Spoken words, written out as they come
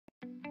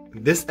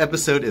This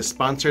episode is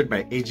sponsored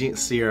by Agent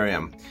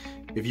CRM.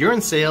 If you're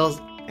in sales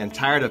and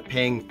tired of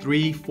paying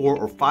 3, 4,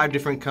 or 5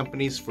 different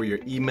companies for your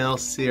email,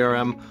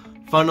 CRM,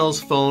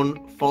 funnels,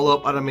 phone,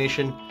 follow-up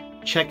automation,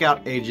 check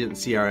out Agent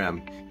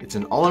CRM. It's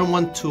an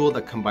all-in-one tool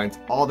that combines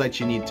all that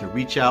you need to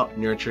reach out,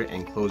 nurture,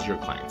 and close your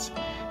clients.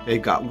 They've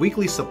got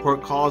weekly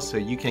support calls so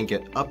you can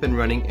get up and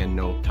running in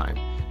no time.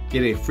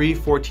 Get a free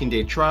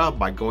 14-day trial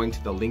by going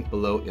to the link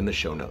below in the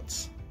show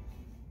notes.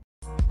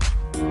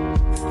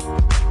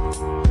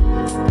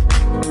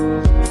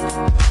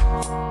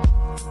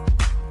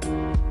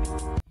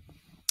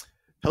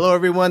 Hello,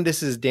 everyone.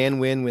 This is Dan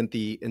Wynn with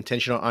the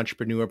Intentional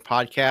Entrepreneur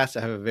Podcast.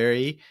 I have a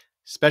very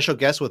special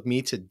guest with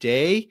me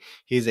today.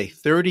 He's a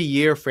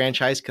 30-year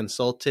franchise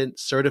consultant,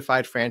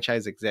 certified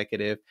franchise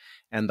executive,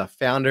 and the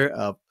founder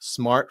of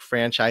Smart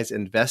Franchise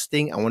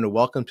Investing. I want to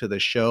welcome to the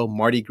show,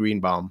 Marty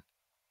Greenbaum.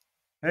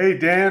 Hey,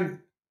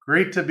 Dan.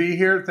 Great to be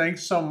here.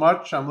 Thanks so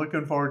much. I'm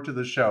looking forward to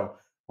the show.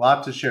 A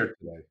lot to share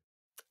today.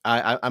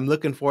 I'm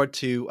looking forward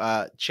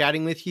to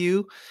chatting with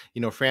you.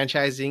 You know,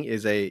 franchising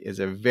is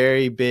a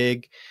very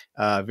big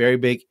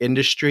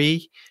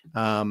industry,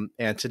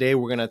 and today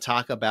we're going to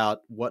talk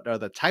about what are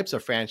the types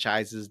of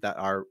franchises that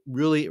are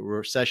really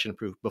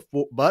recession-proof.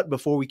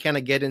 Before we kind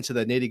of get into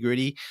the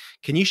nitty-gritty,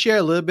 can you share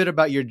a little bit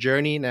about your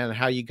journey and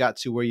how you got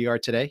to where you are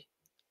today?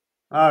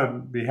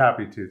 I'd be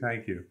happy to.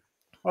 Thank you.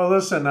 Well,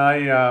 listen,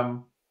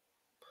 I've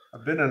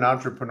been an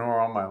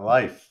entrepreneur all my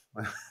life.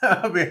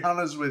 I'll be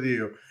honest with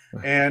you.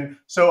 And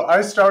so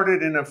I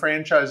started in a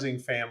franchising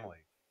family.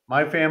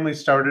 My family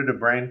started a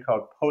brand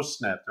called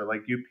PostNet. They're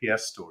like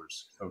UPS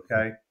stores,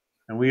 okay?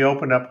 And we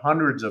opened up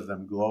hundreds of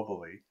them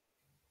globally.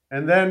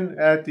 And then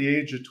at the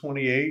age of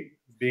 28,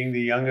 being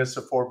the youngest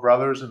of 4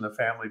 brothers in the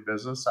family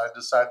business, I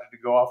decided to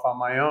go off on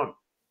my own.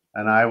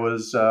 And I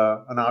was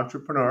an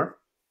entrepreneur,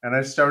 and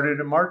I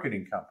started a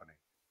marketing company.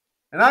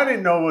 And I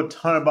didn't know a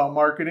ton about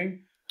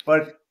marketing,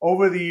 but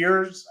over the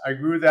years, I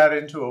grew that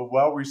into a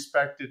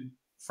well-respected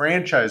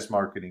franchise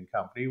marketing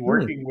company,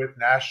 working with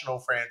national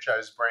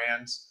franchise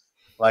brands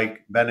like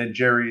Ben &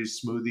 Jerry's,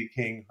 Smoothie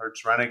King,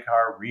 Hertz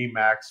Rent-A-Car,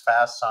 Remax,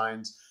 Fast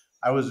Signs.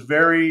 I was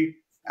very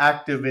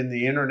active in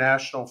the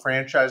International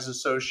Franchise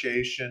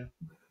Association.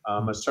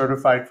 I'm a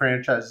certified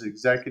franchise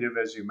executive,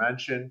 as you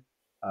mentioned.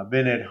 I've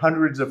been at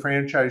hundreds of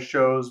franchise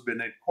shows,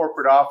 been at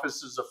corporate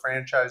offices of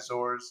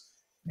franchisors,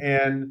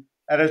 and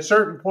at a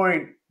certain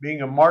point,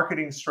 being a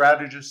marketing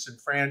strategist in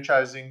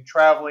franchising,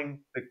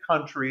 traveling the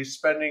country,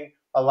 spending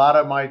a lot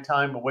of my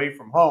time away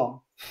from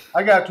home,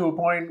 I got to a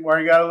point where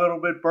I got a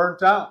little bit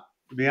burnt out,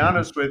 to be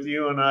honest with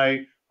you. And I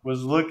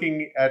was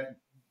looking at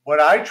what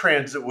I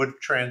would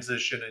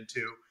transition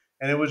into.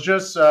 And it was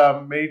just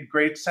made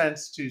great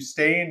sense to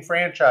stay in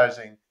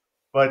franchising,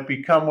 but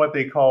become what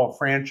they call a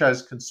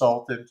franchise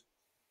consultant.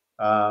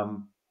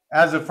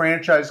 As a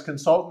franchise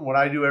consultant, what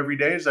I do every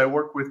day is I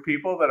work with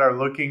people that are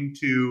looking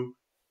to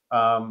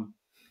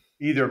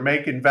either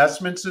make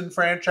investments in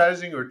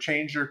franchising or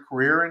change their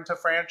career into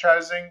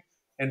franchising,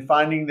 and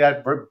finding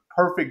that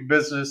perfect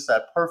business,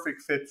 that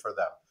perfect fit for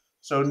them.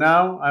 So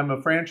now I'm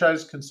a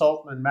franchise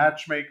consultant and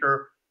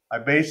matchmaker. I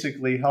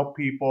basically help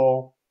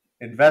people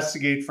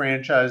investigate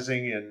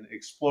franchising and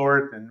explore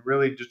it and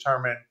really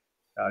determine,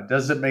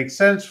 does it make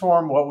sense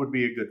for them? What would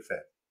be a good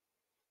fit?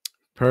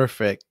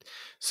 Perfect.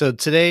 So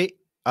today,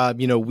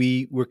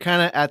 we're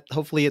kind of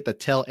hopefully at the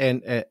tail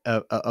end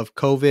of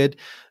COVID,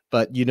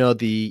 but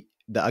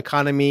the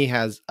economy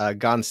has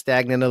gone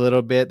stagnant a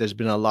little bit. There's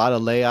been a lot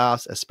of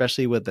layoffs,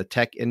 especially with the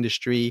tech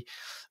industry.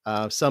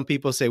 Some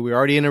people say we're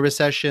already in a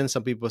recession.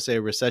 Some people say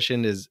a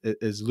recession is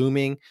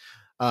looming.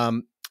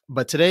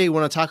 But today we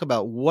want to talk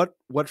about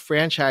what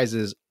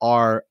franchises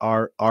are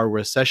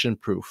recession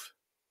proof.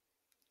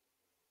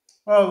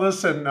 Well,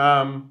 listen,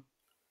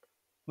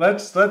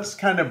 let's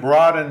kind of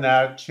broaden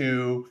that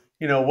to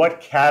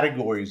what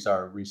categories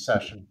are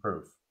recession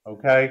proof.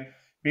 Okay,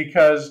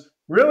 because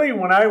really,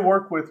 when I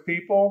work with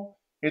people,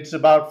 it's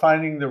about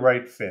finding the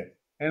right fit.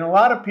 And a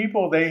lot of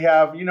people, they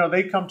have,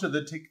 they come to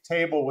the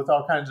table with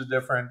all kinds of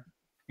different,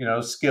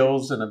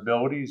 skills and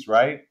abilities,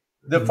 right?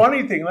 The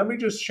funny thing, let me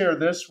just share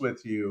this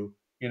with you.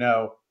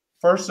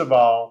 First of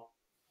all,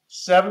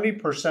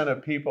 70%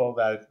 of people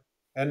that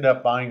end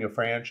up buying a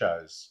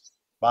franchise,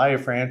 buy a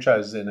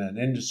franchise in an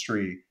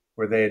industry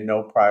where they had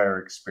no prior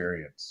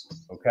experience,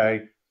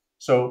 okay?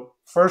 So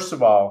first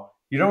of all,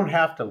 you don't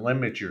have to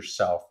limit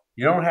yourself.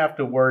 You don't have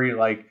to worry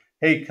like,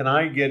 hey, can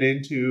I get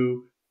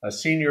into a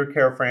senior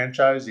care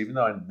franchise even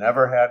though I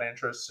never had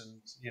interest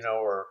in,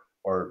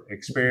 or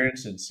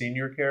experience in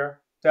senior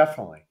care?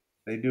 Definitely.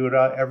 They do it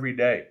every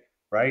day,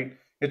 right?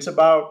 It's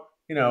about,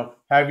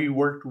 have you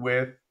worked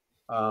with,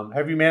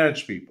 have you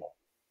managed people?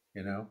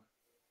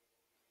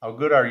 How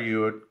good are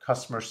you at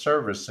customer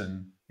service,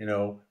 and,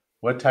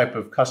 what type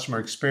of customer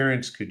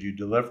experience could you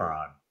deliver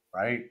on,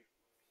 right?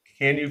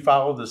 Can you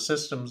follow the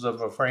systems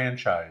of a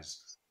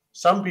franchise?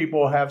 Some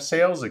people have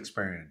sales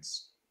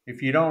experience.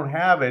 If you don't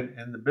have it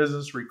and the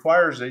business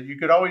requires it, you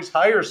could always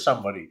hire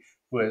somebody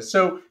who is.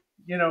 So,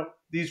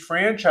 these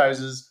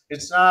franchises,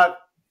 it's not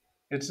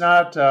it's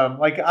not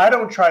like I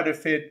don't try to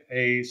fit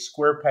a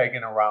square peg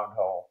in a round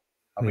hole.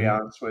 I'll be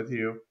honest with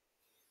you.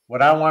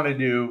 What I want to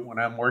do when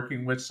I'm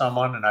working with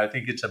someone, and I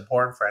think it's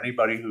important for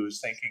anybody who's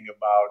thinking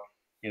about,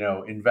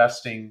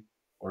 investing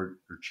or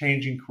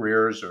changing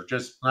careers, or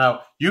just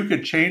now you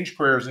could change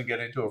careers and get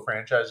into a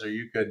franchise, or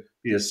you could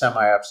be a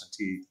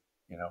semi-absentee,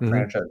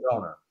 franchise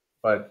owner.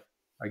 But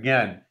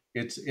again,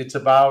 it's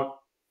about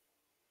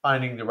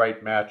finding the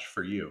right match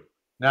for you.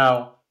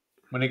 Now,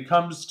 when it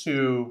comes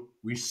to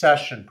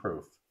recession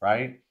proof,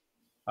 right?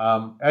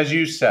 As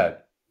you said,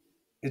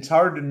 it's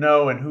hard to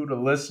know and who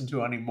to listen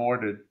to anymore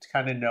to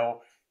kind of know,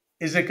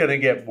 is it going to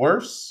get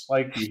worse?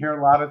 Like you hear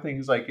a lot of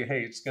things like,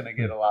 hey, it's going to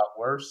get a lot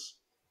worse.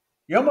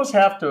 You almost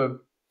have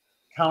to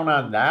count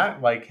on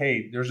that. Like,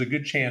 hey, there's a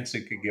good chance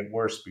it could get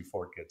worse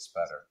before it gets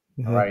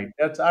better. All right.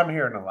 I'm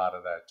hearing a lot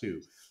of that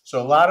too.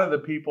 So a lot of the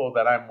people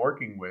that I'm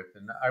working with,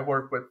 and I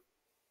work with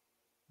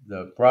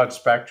the broad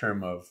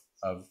spectrum of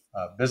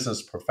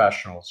business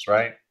professionals,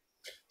 right?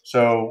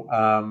 So,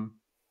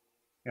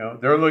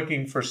 they're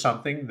looking for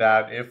something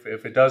that if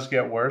it does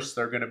get worse,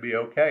 they're going to be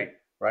okay,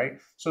 right?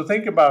 So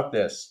think about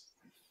this.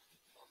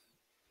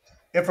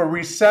 If a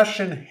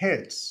recession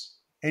hits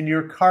and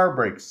your car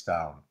breaks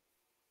down,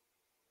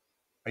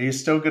 are you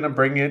still going to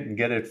bring it and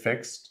get it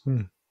fixed?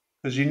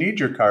 Because you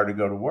need your car to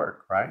go to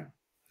work, right?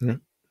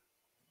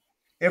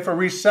 If a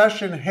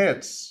recession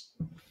hits,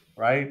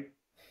 right,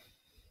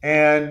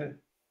 and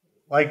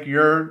like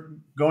you're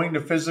going to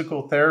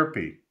physical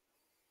therapy,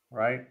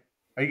 right?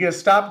 Are you going to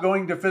stop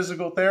going to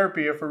physical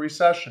therapy if a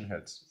recession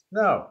hits?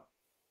 No.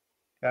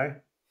 Okay.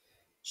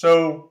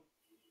 So,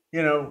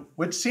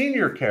 with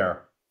senior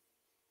care,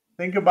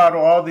 think about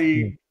all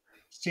the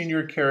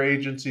senior care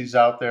agencies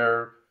out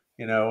there,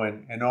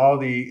 and all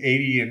the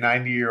 80 and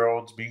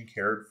 90-year-olds being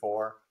cared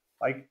for.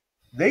 Like,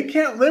 they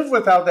can't live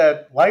without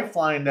that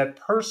lifeline, that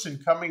person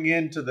coming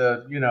into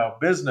the,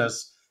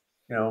 business,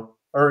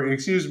 or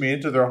excuse me,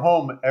 into their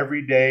home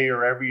every day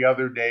or every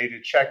other day to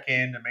check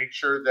in, to make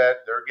sure that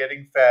they're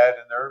getting fed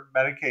and their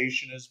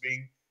medication is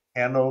being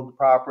handled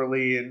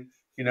properly, and,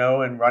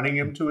 and running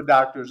them to a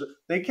doctor's.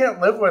 They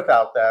can't live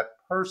without that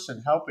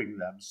person helping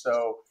them.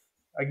 So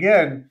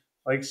again,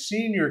 like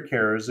senior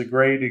care is a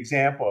great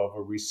example of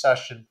a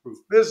recession-proof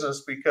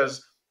business,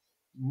 because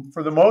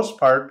for the most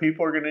part,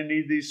 people are going to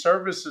need these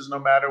services no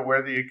matter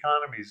where the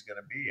economy is going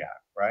to be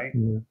at, right?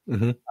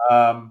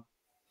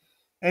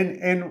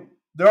 And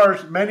there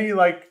are many,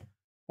 like,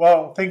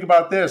 well, think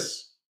about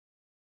this.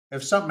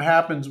 If something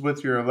happens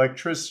with your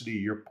electricity,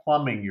 your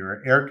plumbing,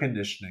 your air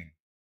conditioning,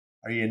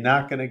 are you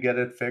not going to get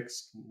it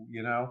fixed?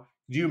 Do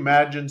you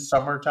imagine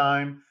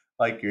summertime,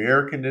 like your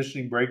air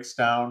conditioning breaks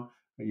down,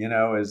 and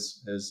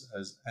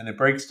it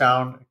breaks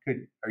down?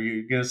 Are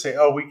you going to say,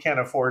 oh, we can't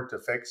afford to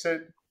fix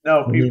it?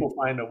 No, people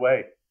find a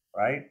way,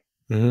 right?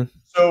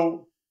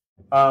 So,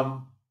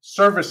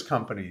 service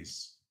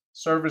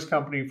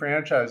company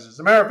franchises. As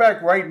a matter of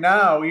fact, right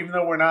now, even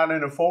though we're not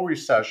in a full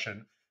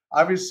recession,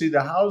 obviously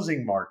the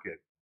housing market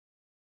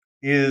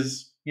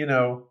is,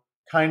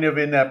 kind of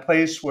in that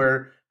place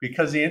where,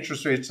 because the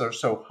interest rates are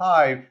so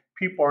high,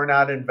 people are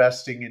not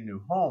investing in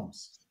new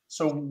homes.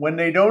 So when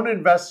they don't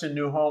invest in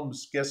new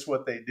homes, guess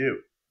what they do?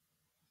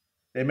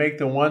 They make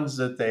the ones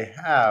that they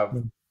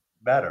have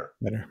better.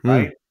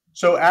 Right?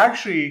 So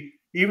actually,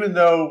 even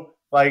though,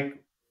 like,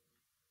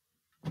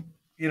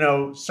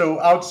 so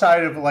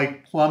outside of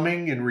like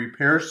plumbing and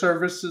repair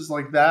services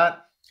like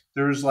that,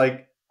 there's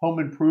like home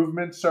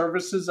improvement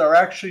services are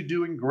actually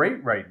doing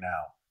great right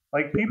now.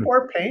 Like people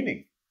are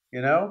painting,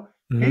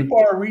 people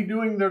are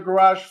redoing their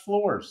garage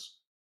floors.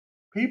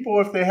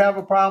 People, if they have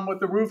a problem with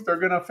the roof, they're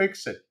going to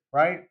fix it,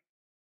 right?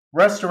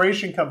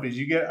 Restoration companies,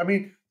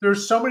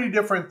 there's so many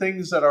different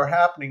things that are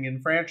happening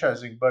in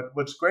franchising. But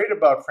what's great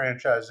about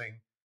franchising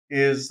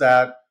is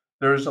that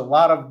there's a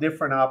lot of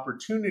different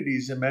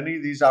opportunities, and many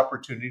of these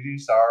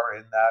opportunities are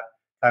in that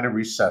kind of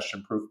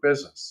recession-proof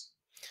business.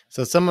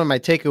 So some of my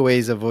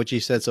takeaways of what you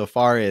said so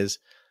far is,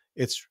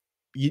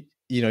 you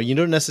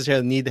don't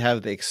necessarily need to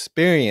have the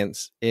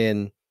experience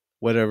in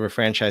whatever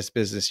franchise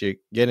business you're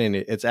getting.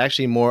 It's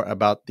actually more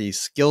about the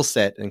skill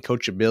set and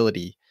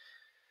coachability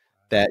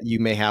that you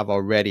may have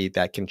already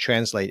that can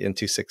translate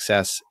into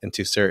success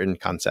into certain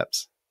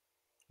concepts.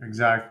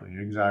 Exactly.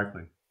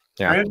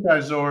 Yeah.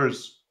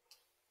 Franchisors,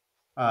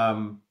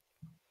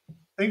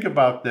 think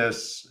about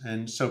this,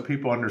 and so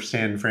people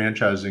understand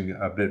franchising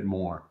a bit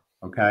more,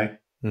 okay?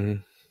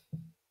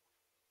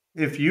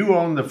 If you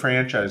own the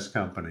franchise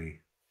company,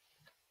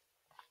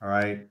 all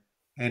right,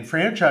 and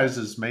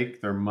franchises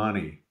make their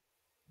money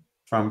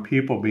from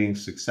people being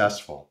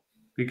successful,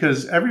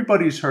 because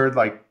everybody's heard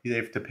like they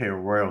have to pay a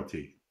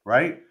royalty,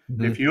 right?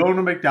 If you own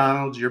a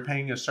McDonald's, you're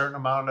paying a certain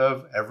amount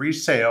of every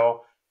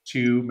sale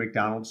to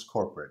McDonald's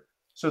corporate.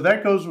 So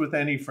that goes with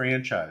any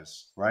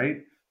franchise, right?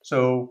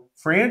 So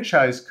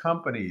franchise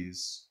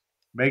companies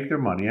make their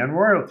money on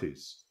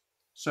royalties.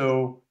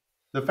 So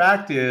the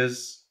fact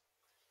is,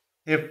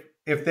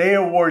 if they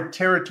award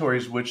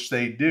territories, which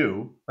they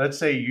do, let's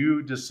say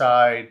you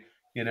decide,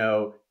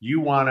 you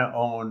want to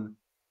own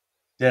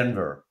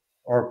Denver,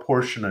 or a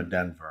portion of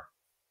Denver.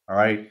 All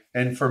right.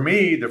 And for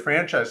me, the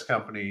franchise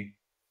company,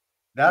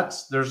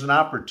 there's an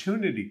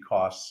opportunity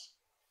cost,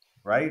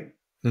 right?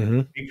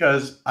 Mm-hmm.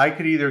 Because I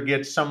could either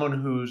get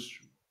someone who's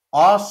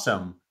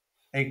awesome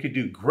and could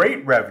do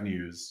great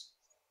revenues,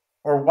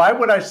 or why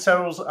would I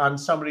settle on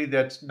somebody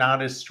that's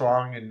not as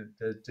strong and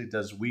that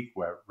does weak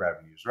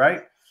revenues,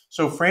 right?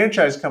 So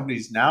franchise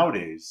companies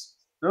nowadays,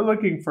 they're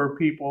looking for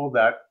people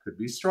that could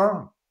be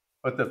strong.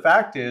 But the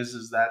fact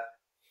is that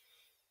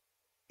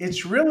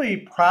it's really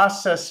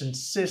process and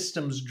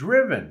systems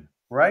driven,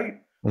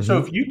 right? So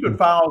Mm-hmm. if you could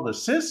follow the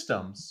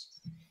systems,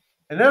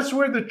 and that's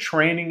where the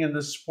training and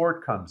the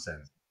sport comes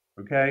in.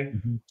 Okay.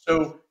 Mm-hmm.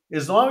 So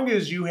as long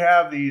as you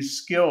have these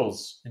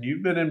skills and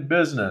you've been in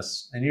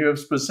business and you have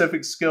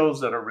specific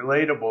skills that are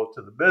relatable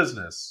to the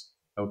business,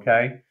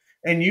 okay,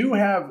 and you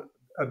have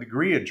a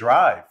degree of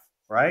drive,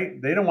 right?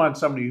 They don't want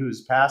somebody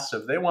who's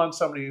passive. They want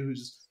somebody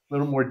who's a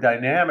little more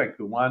dynamic,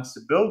 who wants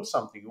to build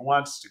something, who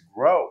wants to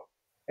grow.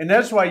 And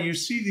that's why you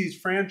see these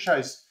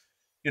franchise,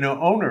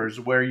 owners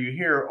where you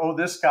hear, oh,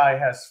 this guy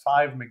has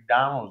 5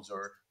 McDonald's,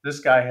 or this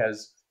guy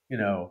has, 10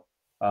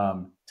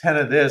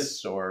 of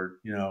this, or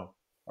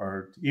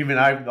even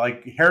I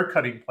like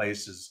haircutting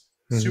places.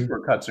 Mm-hmm.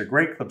 Supercuts are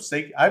great clips.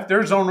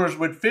 There's owners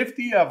with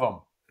 50 of them.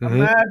 Mm-hmm.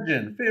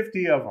 Imagine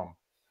 50 of them.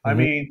 I Mm-hmm.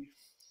 mean,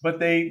 but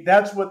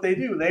that's what they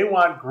do. They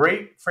want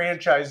great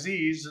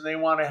franchisees and they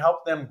want to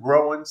help them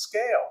grow and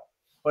scale.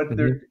 But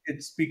Mm-hmm.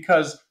 it's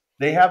because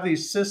they have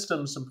these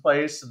systems in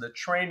place and the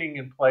training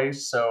in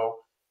place. So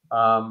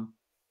um,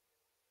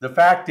 the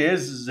fact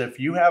is if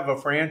you have a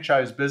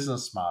franchise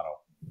business model,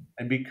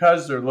 and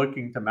because they're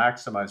looking to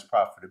maximize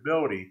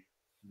profitability,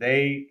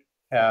 they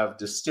have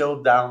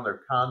distilled down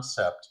their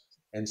concept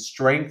and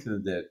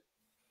strengthened it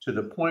to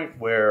the point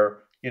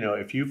where,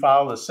 if you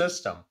follow the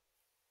system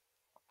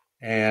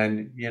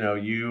and,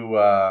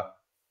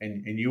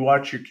 and you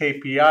watch your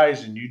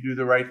KPIs and you do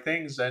the right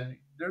things, then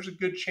there's a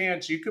good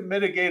chance you can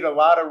mitigate a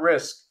lot of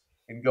risk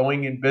in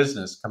going in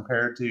business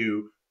compared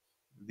to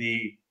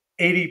the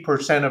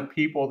 80% of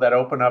people that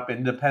open up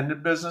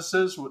independent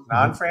businesses with Mm-hmm.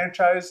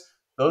 non-franchise.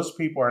 Those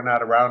people are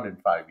not around in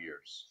 5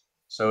 years.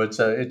 So it's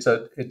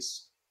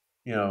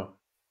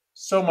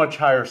so much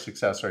higher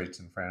success rates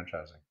in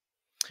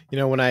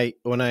franchising.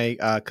 When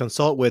I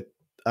consult with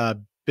uh,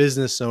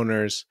 business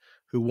owners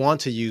who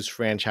want to use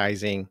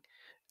franchising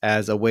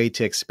as a way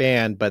to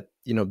expand, but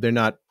they're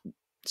not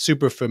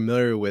super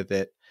familiar with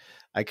it,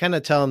 I kind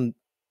of tell them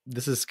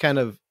this is kind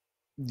of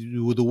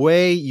the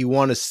way you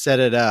want to set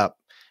it up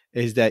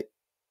is that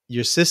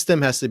your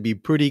system has to be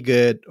pretty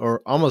good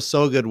or almost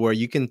so good where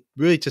you can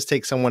really just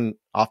take someone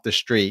off the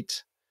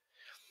street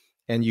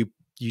and you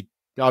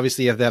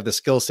obviously have to have the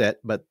skill set,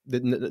 but they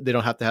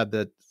don't have to have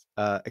the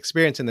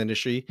experience in the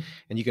industry,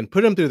 and you can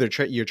put them through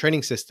your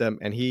training system,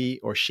 and he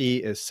or she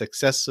is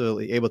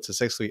successfully able to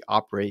successfully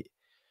operate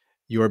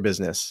your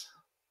business.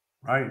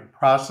 Right.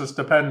 Process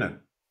dependent.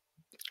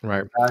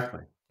 Right.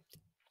 Exactly.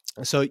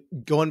 So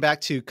going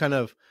back to kind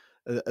of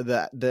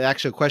the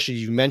actual question,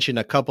 you mentioned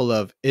a couple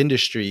of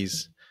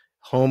industries: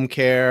 home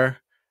care,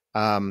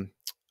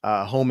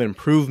 home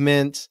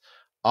improvement,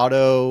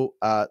 auto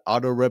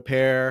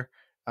repair,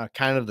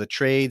 kind of the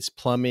trades,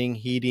 plumbing,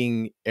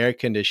 heating, air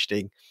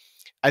conditioning.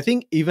 I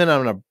think even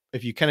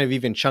if you kind of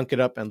even chunk it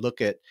up and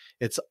look at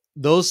it's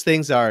those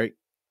things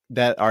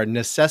that are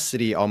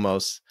necessity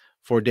almost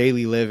for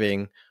daily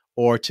living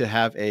or to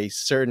have a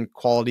certain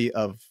quality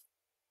of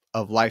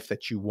life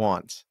that you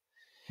want.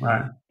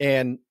 Right.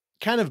 And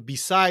kind of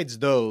besides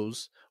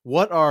those,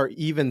 what are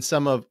even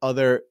some of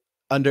other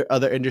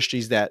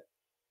industries that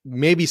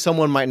maybe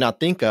someone might not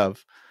think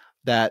of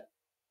that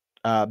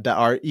that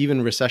are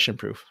even recession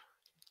proof?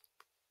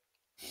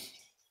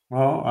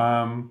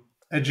 Well,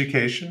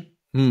 education,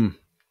 Hmm.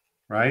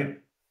 right?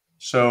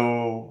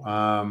 So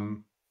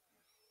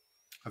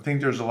I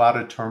think there's a lot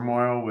of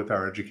turmoil with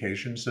our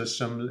education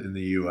system in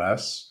the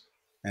US,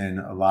 and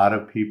a lot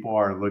of people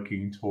are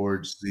looking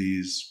towards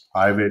these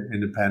private,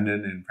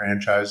 independent, and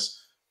franchise,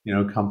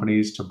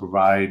 companies to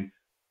provide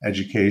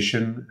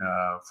education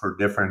for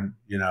different,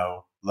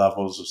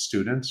 levels of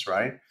students,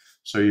 right?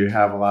 So you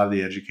have a lot of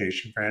the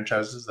education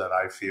franchises that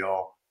I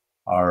feel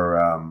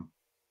are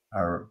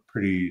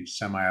pretty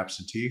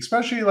semi-absentee,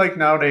 especially like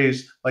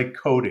nowadays, like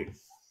coding.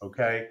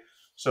 Okay,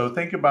 so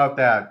think about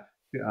that.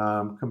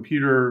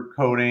 Computer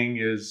coding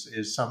is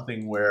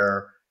something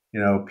where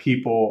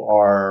people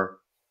are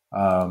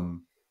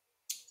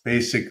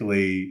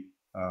basically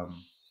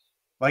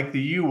like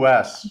the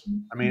U.S.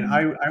 I mean,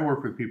 I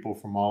work with people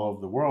from all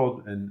over the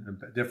world and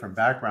different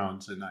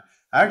backgrounds, and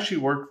I've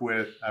worked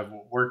with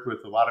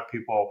a lot of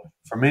people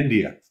from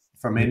India,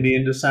 from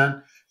Indian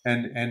descent,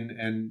 and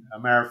a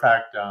matter of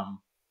fact,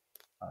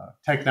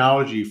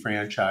 technology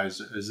franchise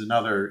is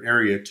another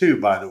area too,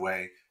 by the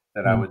way,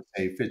 that I would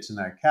say fits in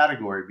that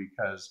category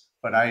because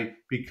I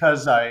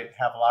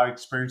have a lot of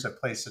experience. I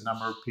placed a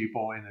number of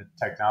people in the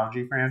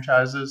technology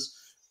franchises.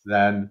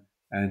 Then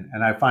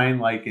and I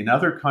find like in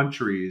other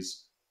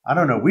countries, I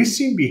don't know, we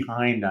seem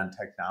behind on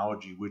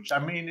technology, which I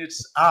mean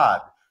it's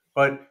odd,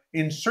 but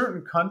in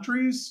certain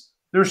countries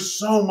there's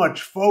so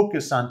much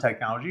focus on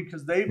technology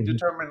because they've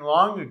determined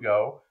long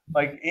ago,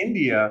 like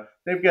India,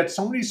 they've got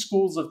so many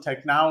schools of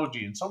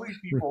technology and so many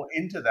people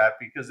into that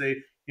because they,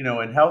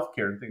 in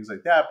healthcare and things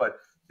like that. But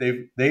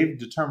they've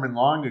determined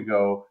long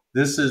ago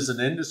this is an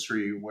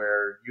industry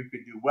where you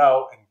could do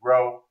well and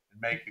grow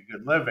and make a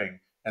good living,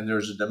 and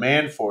there's a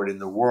demand for it in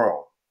the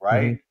world,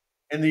 right?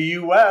 In the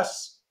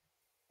U.S.,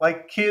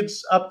 like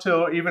kids up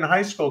to even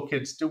high school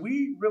kids, do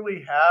we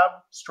really have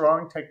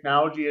strong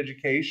technology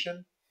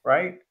education,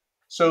 right?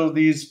 So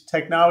these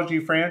technology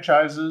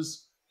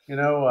franchises,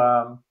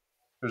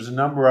 there's a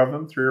number of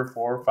them, 3 or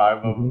 4 or 5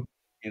 of them,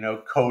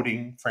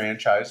 coding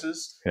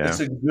franchises. Yeah. It's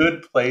a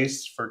good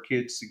place for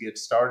kids to get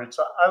started.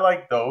 So I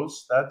like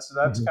those. That's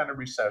kind of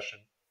recession.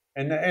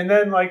 And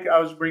then like I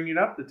was bringing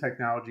up the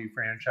technology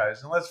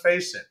franchise, and let's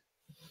face it,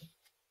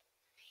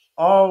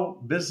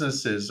 all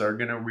businesses are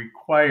going to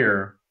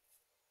require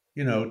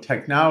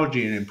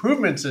technology and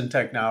improvements in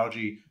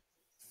technology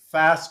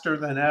faster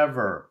than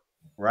ever,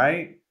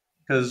 right?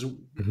 Because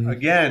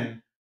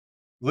again,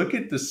 look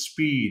at the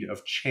speed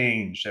of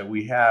change that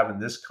we have in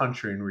this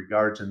country in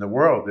the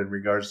world in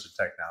regards to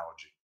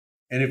technology.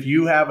 And if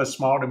you have a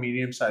small to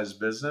medium-sized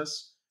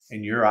business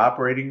and you're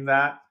operating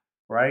that,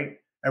 right?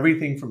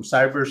 Everything from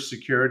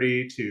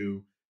cybersecurity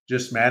to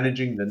just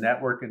managing the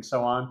network and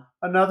so on.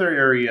 Another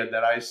area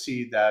that I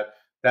see the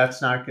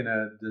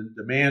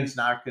demand's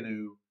not going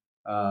to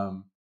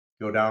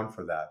go down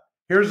for that.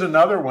 Here's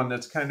another one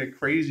that's kind of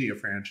crazy, a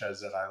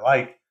franchise that I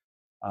like.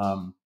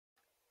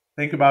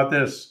 Think about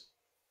this.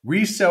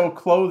 Resell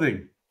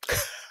clothing.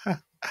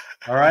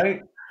 All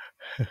right.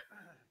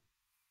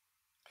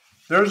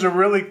 There's a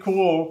really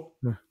cool,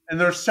 and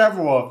there's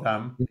several of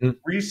them.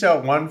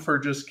 Resell, one for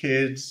just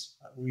kids,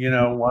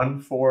 one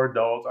for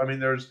adults. I mean,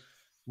 there's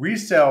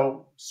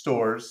resell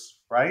stores,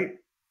 right?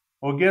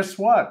 Well, guess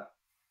what?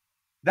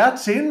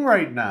 That's in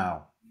right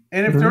now.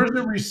 And if there's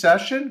a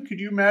recession, could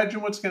you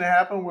imagine what's going to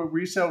happen with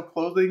resale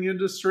clothing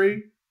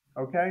industry?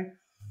 Okay.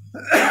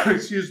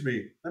 Excuse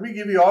me. Let me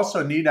give you also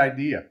a neat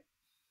idea.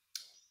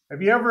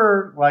 Have you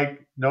ever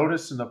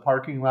noticed in the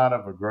parking lot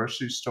of a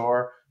grocery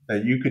store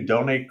that you could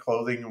donate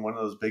clothing in one of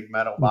those big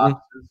metal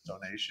boxes,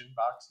 donation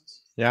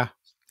boxes? Yeah.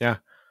 Yeah.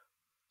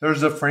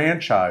 There's a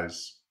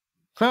franchise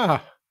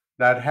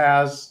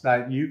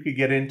that you could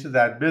get into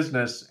that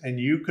business and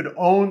you could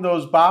own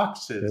those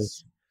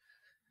boxes.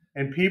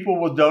 And people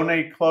will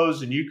donate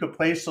clothes and you could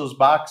place those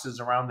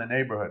boxes around the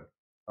neighborhood.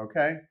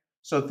 Okay.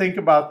 So think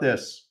about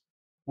this.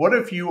 What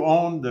if you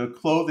own the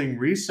clothing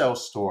resale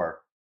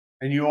store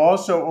and you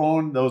also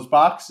own those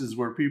boxes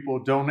where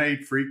people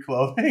donate free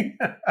clothing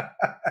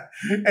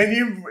and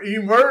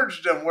you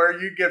merged them where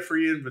you get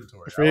free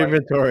inventory? Free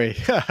inventory.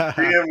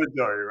 Free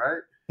inventory,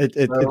 right?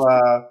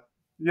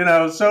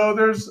 So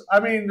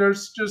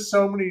there's just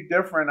so many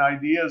different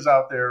ideas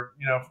out there,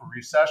 for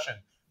recession.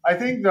 I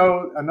think,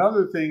 though,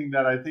 another thing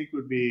that I think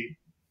would be,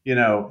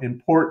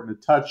 important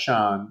to touch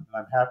on, and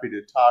I'm happy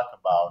to talk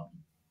about,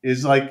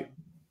 is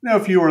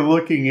if you were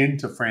looking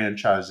into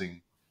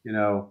franchising,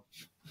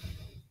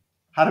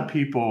 how do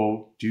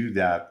people do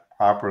that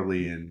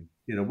properly? And,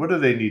 what do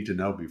they need to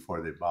know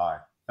before they buy?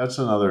 That's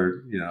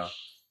another,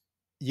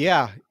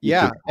 Yeah.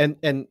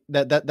 And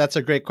that's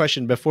a great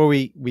question. Before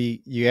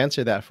you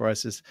answer that for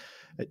us is,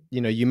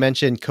 you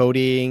mentioned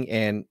coding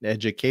and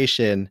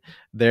education.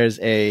 There's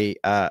a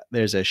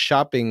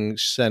shopping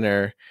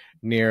center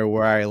near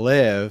where I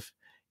live,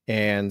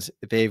 and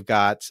they've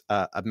got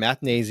a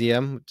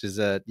mathnasium, which is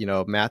a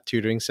math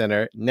tutoring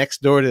center.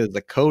 Next door to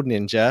the Code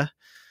Ninja,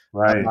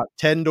 right? About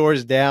 10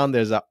 doors down,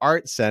 there's an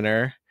art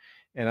center.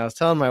 And I was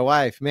telling my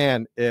wife,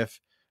 man, if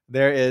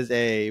there is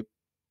a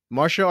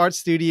martial arts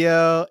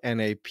studio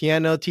and a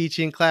piano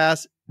teaching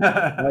class,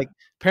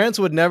 parents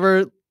would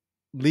never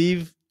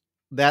leave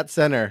that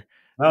center.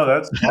 No,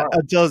 that's smart.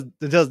 until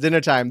it's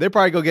dinner time. They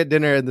probably go get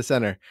dinner in the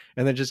center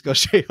and then just go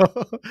straight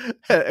home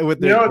with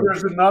their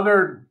there's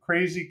another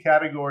crazy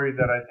category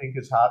that I think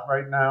is hot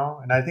right now,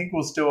 and I think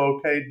we'll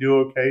still do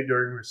okay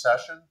during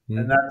recession,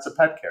 and that's the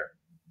pet care.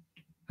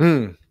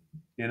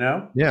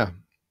 Yeah.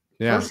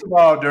 First of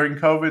all, during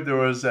COVID, there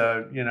was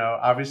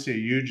obviously a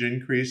huge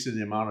increase in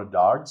the amount of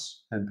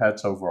dogs and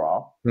pets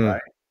overall,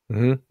 right?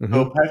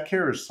 So pet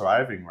care is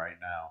thriving right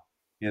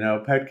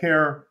now. Pet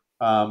care.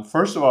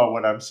 First of all,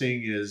 what I'm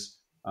seeing is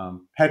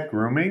pet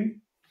grooming,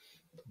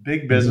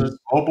 big business,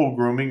 mobile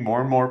grooming.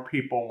 More and more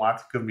people want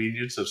the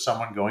convenience of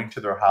someone going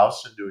to their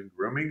house and doing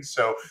grooming.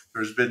 So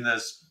there's been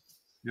this,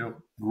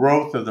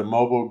 growth of the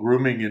mobile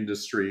grooming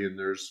industry, and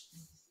there's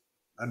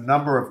a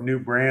number of new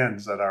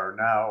brands that are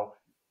now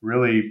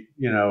really,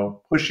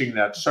 pushing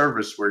that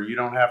service where you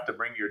don't have to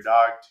bring your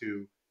dog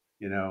to,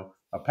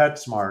 a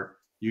PetSmart.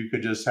 You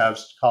could just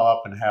call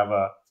up and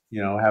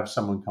have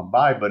someone come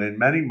by. But in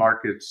many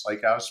markets,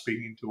 like I was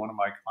speaking to one of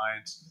my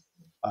clients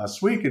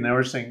last week, and they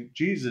were saying,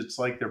 geez, it's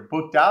like they're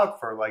booked out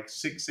for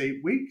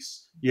 6-8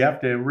 weeks. You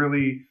have to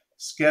really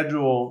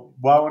schedule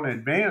well in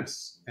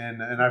advance.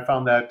 And I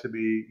found that to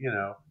be,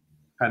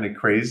 kind of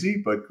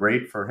crazy, but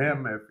great for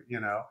him,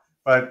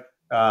 but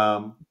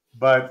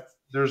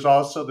there's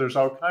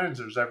all kinds.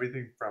 There's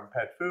everything from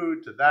pet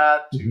food to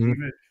that to Mhm.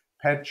 even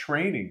pet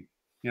training.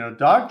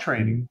 Dog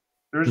training. Mhm.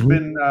 There's Mhm.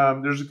 been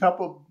there's a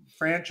couple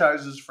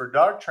franchises for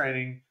dog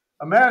training.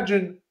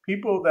 Imagine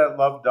people that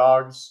love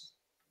dogs,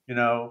 you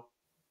know,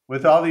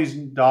 with all these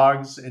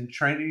dogs and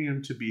training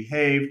them to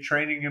behave,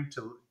 training them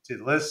to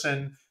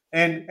listen,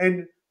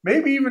 and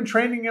maybe even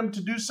training them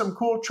to do some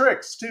cool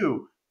tricks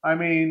too. I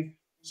mean,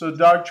 so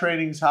dog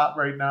training's hot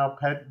right now.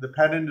 The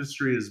pet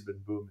industry has been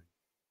booming.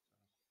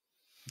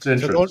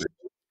 It's So going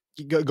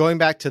interesting. going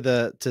back to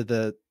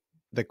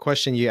the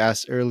question you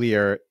asked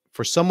earlier,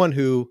 for someone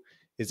who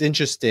is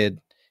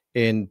interested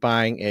in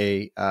buying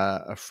a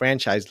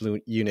franchise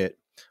unit,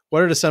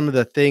 what are some of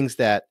the things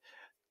that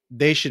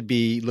they should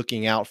be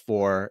looking out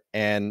for,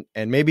 and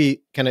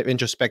maybe kind of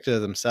introspective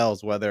of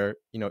themselves, whether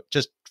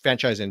just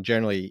franchising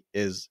generally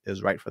is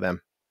right for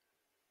them?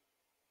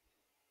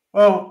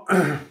 Well,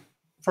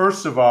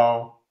 first of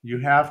all, you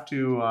have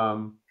to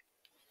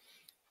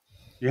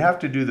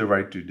do the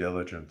right due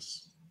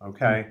diligence.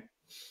 Okay.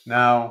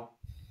 Now,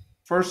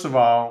 first of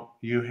all,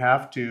 you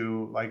have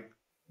to, like,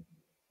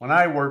 when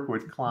I work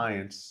with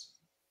clients,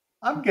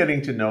 I'm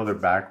getting to know their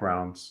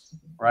backgrounds,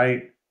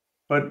 right?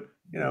 But,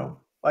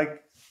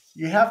 like,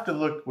 you have to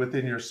look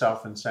within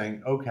yourself and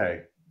saying,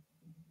 okay,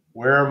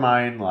 where am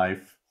I in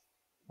life?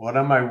 What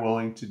am I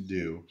willing to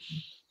do?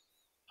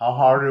 How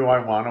hard do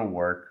I want to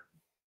work?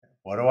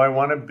 What do I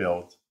want to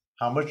build?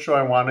 How much do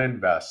I want to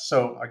invest?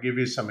 So I'll give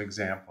you some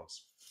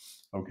examples.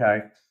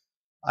 Okay.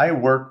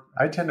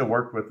 I tend to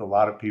work with a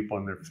lot of people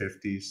in their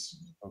 50s.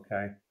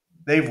 Okay.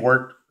 They've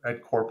worked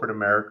at corporate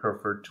America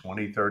for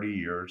 20, 30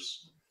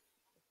 years.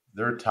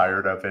 They're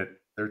tired of it.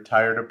 They're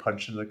tired of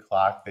punching the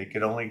clock. They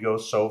can only go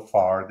so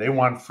far. They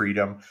want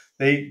freedom.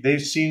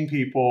 They've seen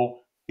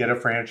people get a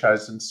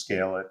franchise and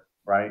scale it,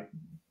 right?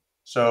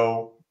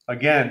 So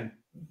again,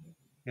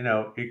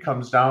 it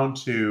comes down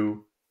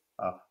to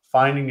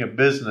finding a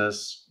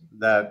business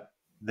that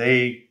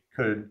they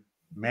could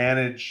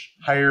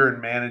hire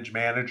and manage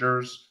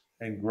managers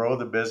and grow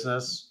the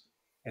business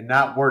and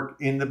not work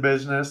in the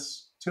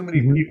business. Too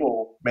many Mhm.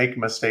 people make a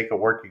mistake of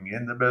working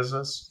in the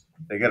business.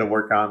 They got to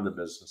work on the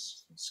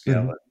business,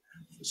 scale Mhm. it.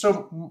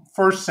 So,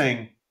 first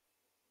thing,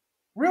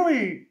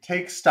 really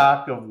take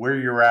stock of where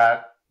you're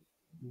at,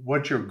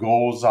 what your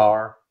goals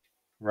are,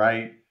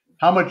 right?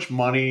 How much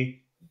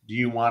money do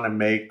you want to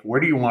make?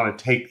 Where do you want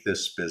to take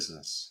this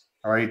business?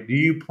 All right. Do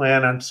you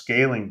plan on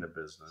scaling the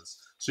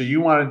business? So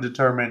you want to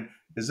determine,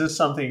 is this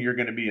something you're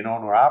going to be an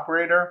owner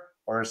operator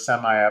or a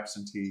semi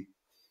absentee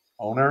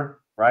owner,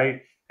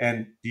 right?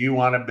 And do you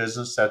want a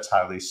business that's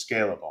highly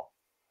scalable?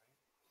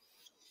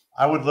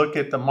 I would look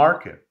at the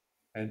market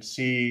and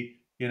see,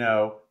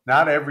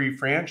 not every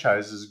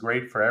franchise is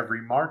great for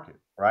every market,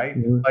 right?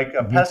 Mhm. Like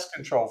a Mhm. pest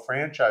control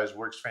franchise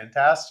works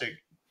fantastic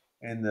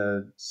in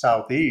the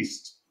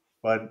Southeast,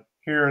 but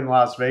here in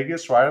Las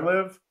Vegas, where I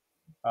live,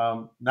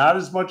 not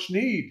as much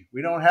need.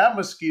 We don't have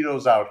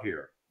mosquitoes out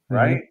here, Mhm.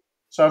 right?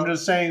 So I'm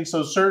just saying,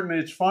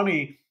 it's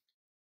funny,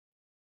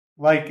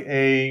 like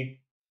a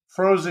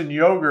frozen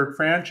yogurt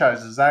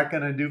franchise, is that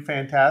going to do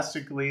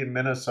fantastically in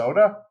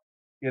Minnesota?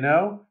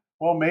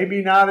 Well,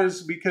 maybe not,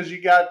 as because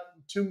you got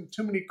too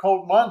many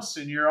cold months,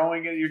 and you're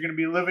going to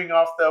be living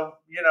off the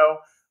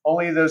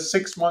only the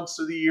 6 months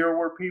of the year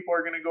where people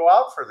are going to go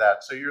out for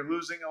that. So you're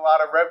losing a lot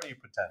of revenue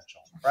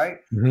potential, right?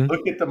 Mhm.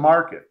 Look at the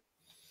market.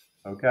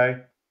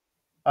 Okay.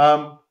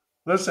 Um,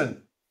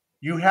 Listen,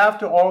 you have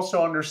to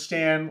also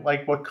understand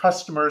like what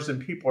customers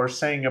and people are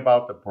saying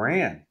about the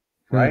brand,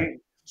 Mhm. right?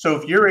 So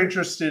if you're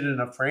interested in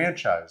a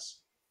franchise,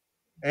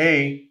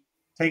 A,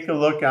 take a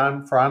look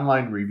for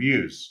online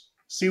reviews.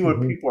 See what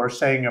Mhm. people are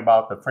saying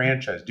about the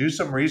franchise. Do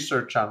some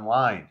research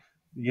online.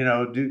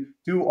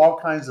 Do all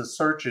kinds of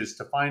searches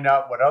to find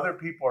out what other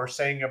people are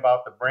saying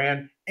about the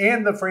brand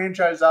and the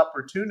franchise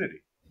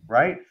opportunity,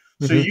 right?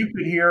 So Mhm. you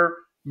could hear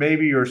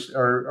maybe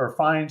or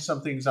find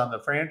some things on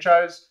the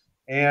franchise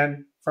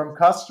and from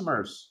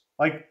customers.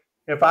 Like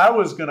if I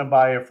was going to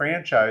buy a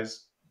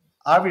franchise,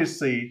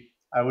 obviously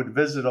I would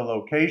visit a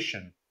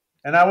location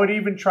and I would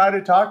even try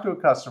to talk to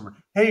a customer.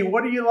 Hey,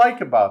 what do you like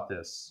about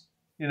this?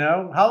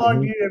 How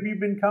long Mhm. have you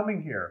been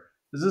coming here?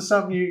 Is this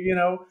something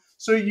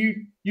So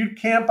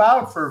you'd camp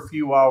out for a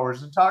few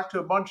hours and talk to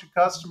a bunch of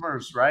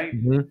customers, right?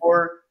 Mhm.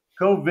 Or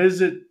go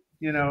visit,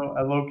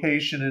 a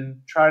location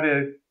and try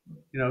to,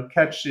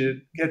 catch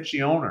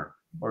the owner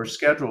or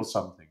schedule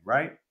something,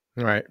 right?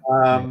 Right.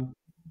 Right. Um,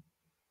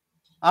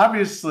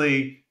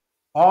 Obviously,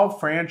 all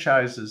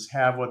franchises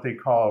have what they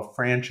call a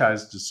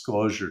franchise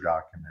disclosure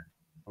document.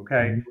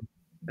 Okay. Mhm.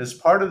 As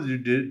part of the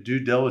due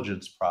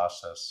diligence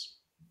process,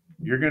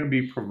 you're going to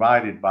be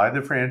provided by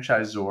the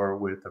franchisor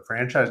with a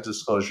franchise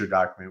disclosure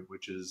document,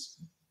 which is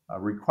a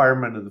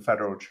requirement of the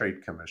Federal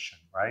Trade Commission,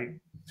 right?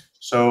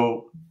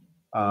 So,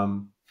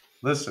 um,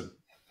 listen,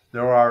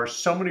 there are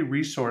so many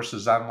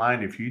resources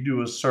online. If you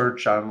do a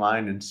search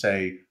online and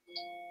say,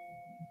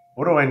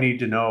 what do I need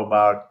to know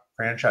about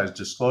franchise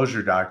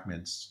disclosure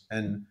documents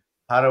and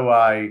how do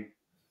I,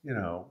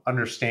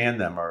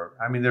 understand them? Or,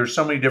 I mean, there's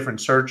so many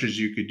different searches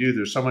you could do.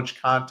 There's so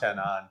much content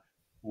on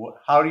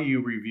how do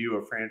you review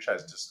a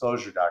franchise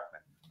disclosure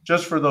document?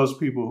 Just for those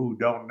people who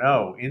don't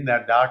know, in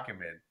that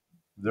document,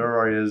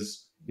 there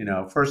is,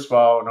 first of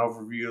all, an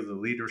overview of the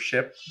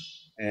leadership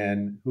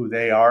and who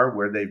they are,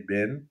 where they've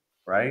been,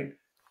 right?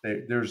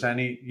 There's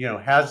any,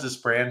 has this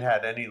brand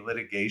had any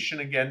litigation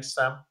against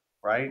them,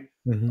 right?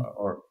 Mm-hmm.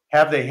 Or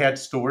have they had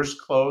stores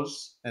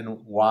closed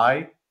and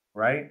why,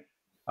 right?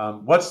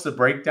 What's the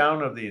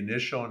breakdown of the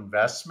initial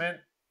investment?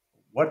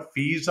 What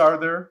fees are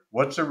there?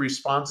 What's the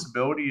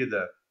responsibility of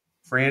the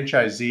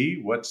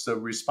franchisee? What's the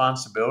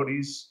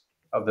responsibilities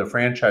of the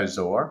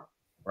franchisor,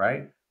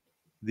 right?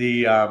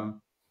 The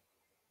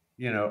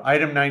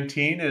item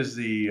 19 is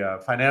the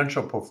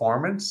financial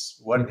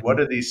performance. What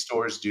do these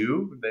stores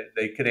do?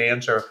 They could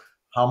answer,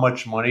 how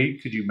much money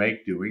could you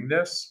make doing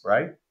this,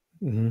 right?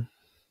 Mm-hmm.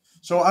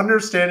 So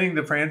understanding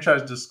the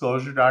franchise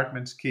disclosure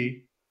document's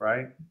key,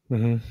 right?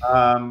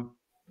 Mm-hmm.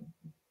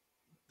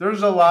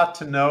 There's a lot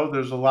to know.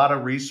 There's a lot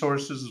of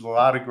resources. There's a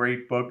lot of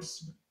great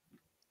books.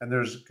 And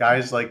there's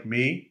guys like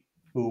me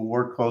who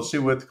work closely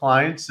with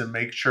clients and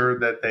make sure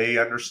that they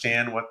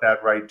understand what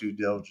that right due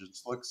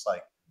diligence looks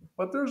like.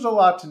 But there's a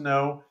lot to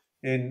know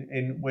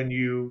in when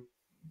you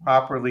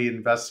properly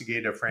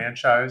investigate a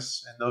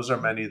franchise. And those are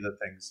many of the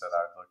things that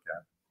I look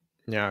at.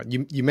 Yeah,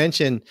 you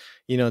mentioned,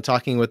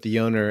 talking with the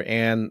owner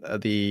and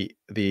the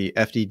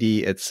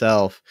FDD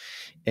itself,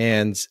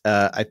 and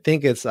I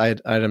think it's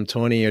item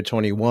 20 or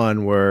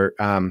 21 where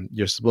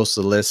you're supposed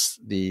to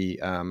list the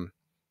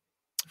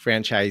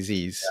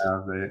franchisees, Yeah,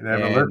 they have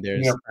a and listing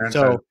there's of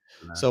franchise.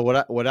 so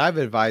what I've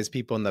advised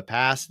people in the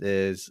past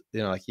is,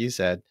 like you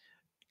said,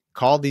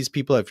 call these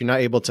people. If you're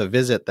not able to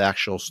visit the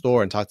actual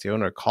store and talk to the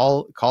owner,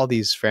 call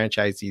these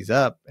franchisees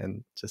up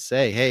and just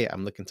say, hey,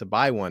 I'm looking to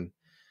buy one.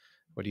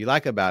 What do you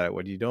like about it?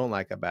 What do you don't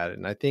like about it?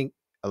 And I think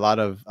a lot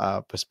of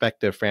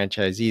prospective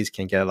franchisees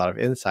can get a lot of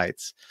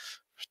insights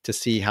to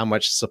see how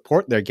much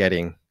support they're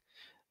getting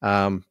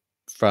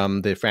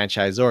from the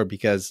franchisor,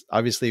 because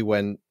obviously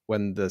when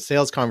the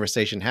sales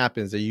conversation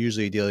happens, they're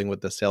usually dealing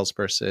with the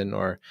salesperson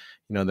or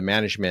the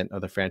management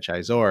of the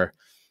franchisor,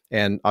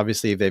 and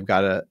obviously they've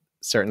got a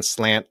certain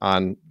slant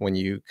on when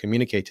you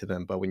communicate to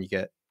them. But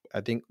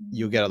I think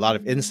you'll get a lot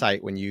of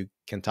insight when you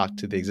can talk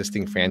to the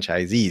existing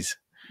franchisees.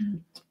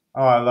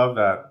 Oh, I love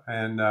that.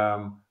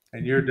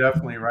 And you're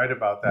definitely right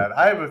about that.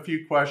 I have a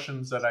few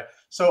questions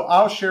so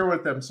I'll share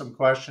with them some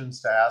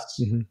questions to ask.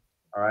 Mm-hmm.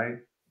 All right.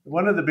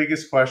 One of the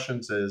biggest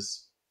questions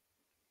is,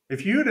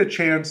 if you had a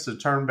chance to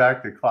turn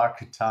back the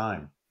clock of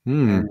time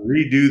and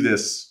redo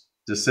this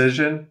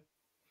decision,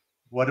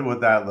 what would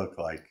that look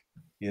like?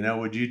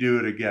 Would you do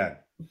it again?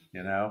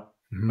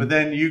 Mm-hmm. But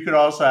then you could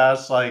also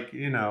ask, like,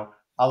 how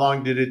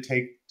long did it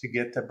take to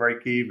get to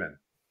break even?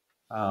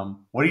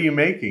 What are you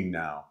making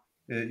now?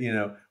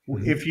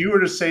 If you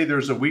were to say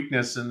there's a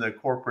weakness in the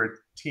corporate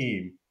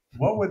team,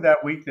 what would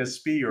that weakness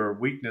be, or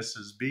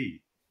weaknesses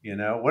be?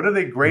 What are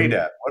they great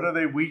at? What are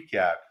they weak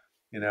at?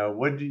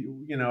 What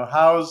do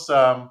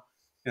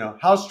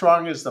how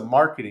strong is the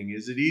marketing?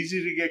 Is it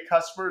easy to get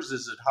customers?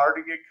 Is it hard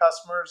to get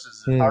customers?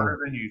 Is it harder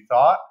than you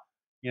thought?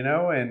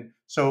 And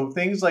so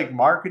things like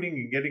marketing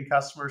and getting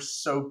customers,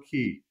 so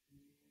key,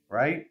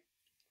 right?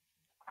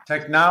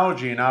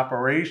 Technology and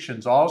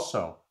operations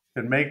also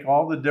can make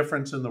all the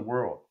difference in the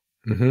world.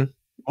 Mm-hmm.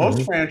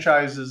 Most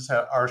franchises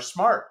are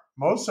smart.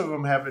 Most of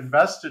them have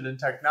invested in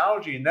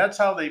technology, and that's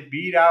how they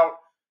beat out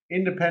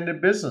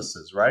independent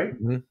businesses, right?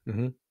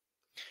 Mm-hmm.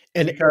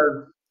 And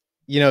because,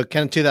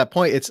 kind of to that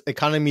point, it's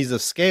economies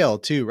of scale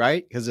too,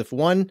 right? Because if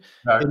one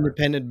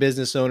independent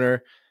business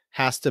owner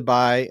has to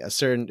buy a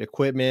certain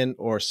equipment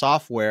or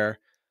software,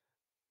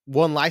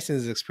 one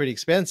license is pretty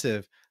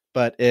expensive.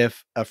 But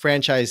if a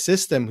franchise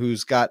system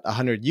who's got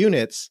 100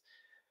 units,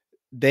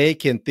 they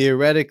can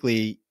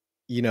theoretically,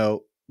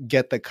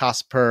 get the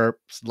cost per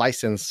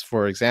license,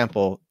 for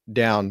example,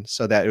 down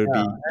so that it would be.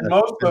 And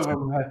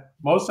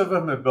most of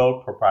them have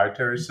built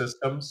proprietary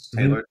systems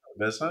tailored to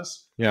the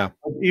business. Yeah.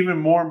 But even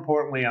more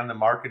importantly, on the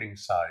marketing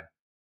side,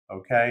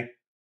 okay,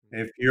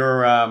 if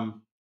you're,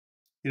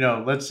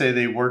 let's say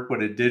they work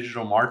with a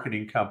digital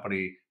marketing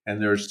company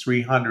and there's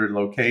 300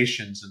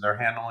 locations and they're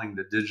handling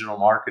the digital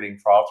marketing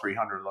for all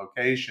 300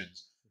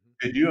 locations.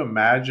 Could you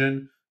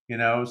imagine,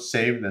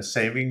 the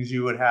savings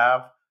you would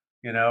have,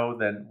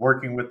 than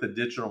working with the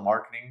digital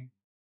marketing,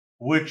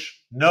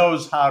 which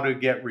knows how to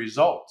get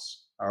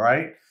results. All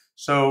right.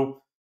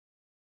 So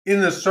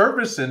in the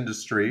service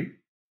industry,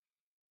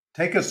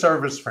 take a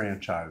service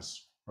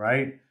franchise,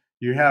 right?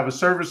 You have a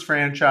service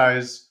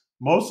franchise.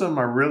 Most of them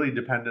are really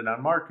dependent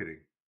on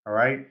marketing. All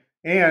right.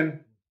 And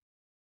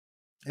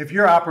if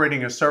you're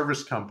operating a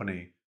service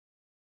company,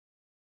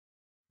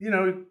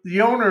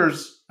 the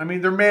owners,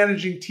 they're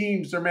managing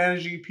teams, they're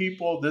managing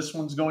people. This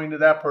one's going to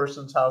that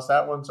person's house.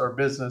 That one's our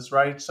business,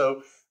 right?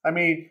 So,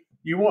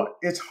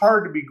 it's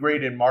hard to be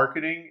great in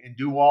marketing and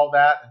do all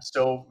that and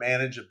still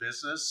manage a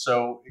business.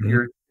 So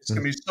it's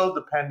going to be so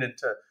dependent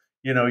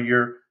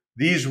to,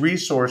 these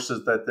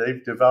resources that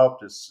they've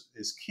developed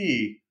is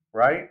key,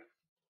 right?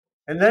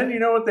 And then,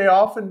 what they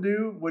often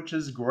do, which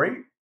is great,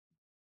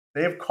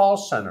 they have call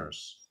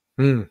centers.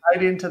 Mm.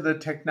 tied into the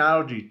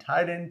technology,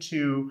 tied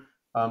into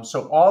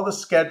so all the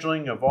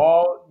scheduling of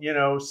all,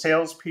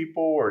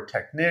 salespeople or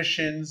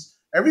technicians,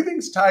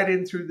 everything's tied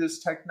in through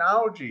this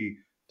technology.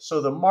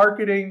 So the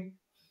marketing,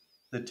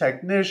 the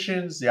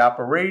technicians, the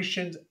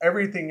operations,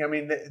 everything. I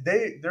mean,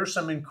 there's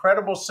some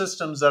incredible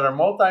systems that are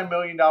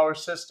multi-million-dollar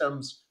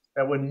systems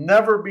that would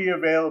never be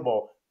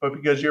available, but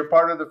because you're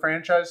part of the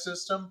franchise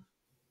system,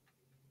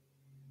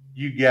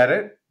 you get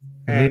it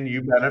Hmm. and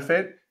you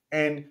benefit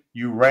and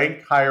you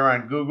rank higher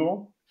on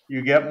Google.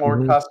 You get more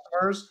Hmm.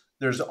 customers.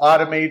 There's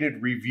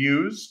automated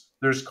reviews.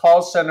 There's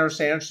call centers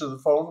to answer the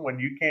phone when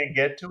you can't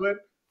get to it.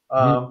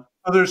 Hmm.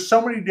 So there's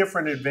so many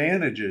different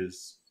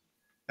advantages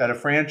that a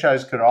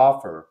franchise could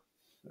offer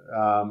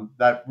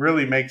that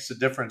really makes the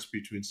difference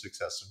between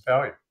success and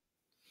failure.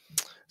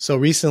 So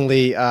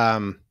recently,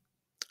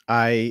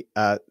 I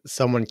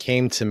someone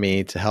came to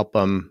me to help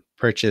them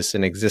purchase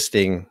an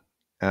existing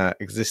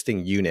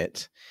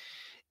unit,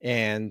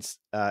 and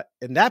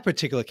in that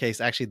particular case,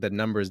 actually the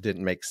numbers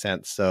didn't make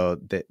sense, so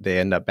they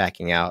end up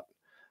backing out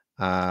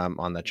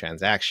on the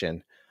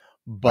transaction.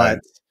 Right.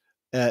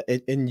 But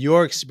in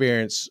your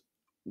experience,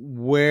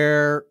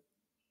 where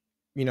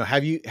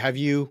have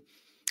you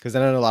because I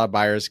know a lot of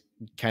buyers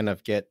kind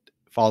of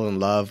fall in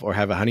love or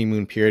have a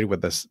honeymoon period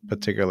with this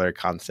particular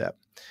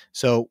concept.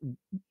 So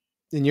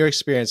in your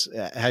experience,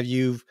 have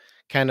you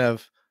kind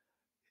of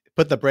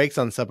put the brakes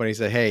on somebody and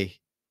say, hey,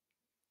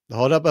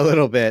 hold up a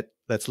little bit,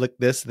 let's look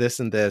this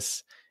and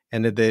this,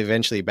 and did they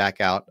eventually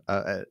back out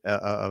of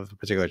a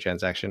particular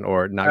transaction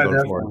or not Yeah,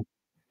 going forward? definitely.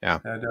 Yeah.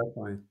 Yeah,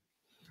 definitely.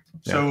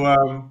 Yeah.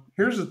 So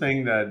here's the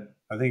thing that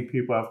I think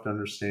people have to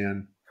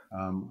understand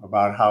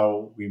about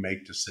how we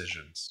make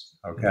decisions.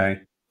 Okay.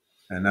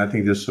 And I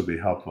think this will be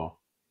helpful.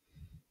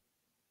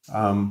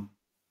 Um,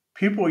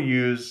 People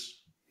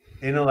use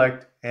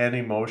intellect and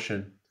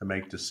emotion to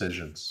make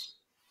decisions.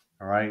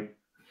 All right.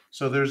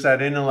 So there's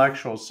that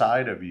intellectual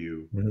side of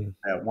you Mhm.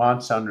 that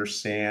wants to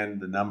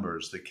understand the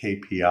numbers, the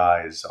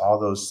KPIs, all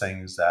those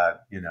things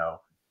that,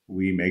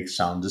 we make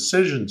sound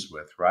decisions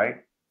with,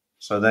 right?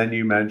 So then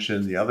you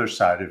mentioned the other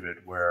side of it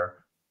where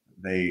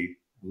they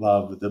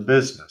love the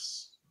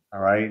business. All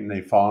right. And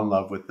they fall in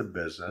love with the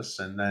business.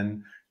 And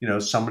then,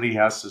 somebody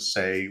has to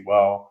say,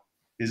 well,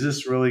 is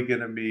this really going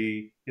to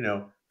be,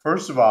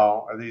 first of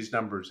all, are these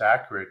numbers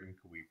accurate and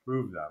can we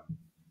prove them?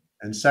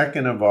 And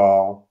second of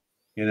all,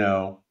 you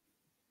know,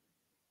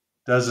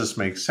 does this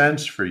make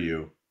sense for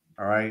you?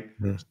 All right.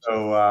 Mhm.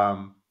 So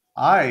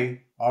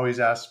I always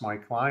ask my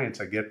clients,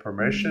 I get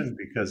permission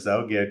because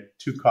they'll get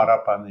too caught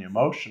up on the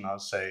emotion. I'll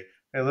say,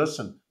 hey,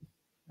 listen,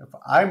 if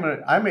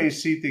I may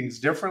see things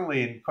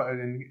differently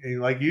and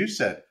like you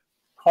said,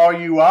 call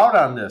you out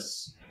on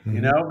this,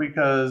 Mhm.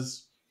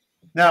 because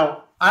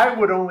now I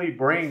would only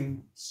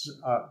bring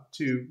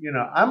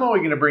I'm only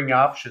going to bring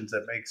options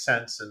that make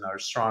sense and are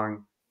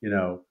strong,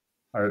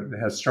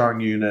 has strong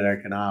unit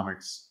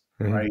economics,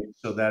 Mhm. right?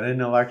 So that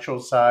intellectual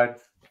side,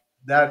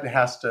 that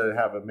has to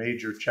have a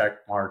major check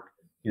mark,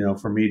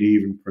 for me to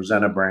even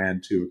present a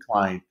brand to a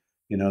client,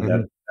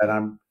 Mhm.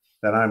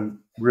 that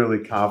I'm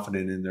really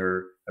confident in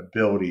their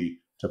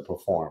ability to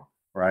perform,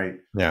 right?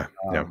 Yeah.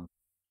 Yeah. Um,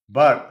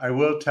 but I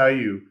will tell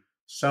you,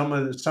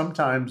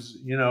 sometimes,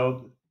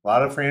 a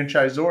lot of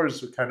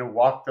franchisors kind of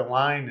walk the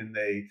line and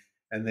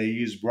they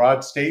use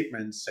broad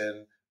statements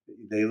and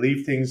they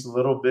leave things a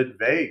little bit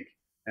vague.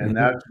 And Mhm.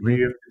 that's where Mhm.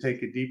 you have to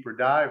take a deeper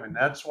dive. And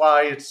that's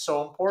why it's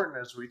so important,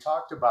 as we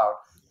talked about,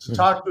 to Mhm.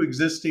 talk to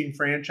existing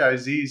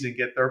franchisees and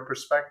get their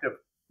perspective,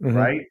 Mhm.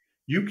 right?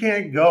 You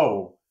can't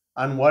go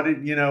on what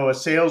a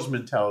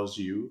salesman tells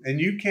you, and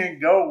you can't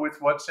go with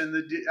what's in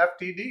the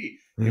FTD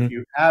if Mhm.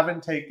 you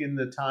haven't taken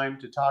the time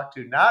to talk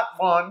to not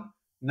one,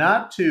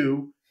 not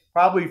two,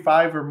 probably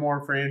five or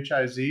more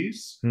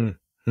franchisees. Mhm.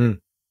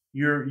 Mhm.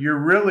 You're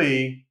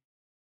really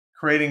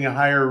creating a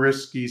higher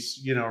risky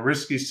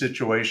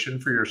situation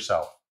for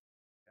yourself.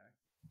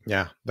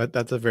 Yeah,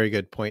 that's a very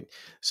good point.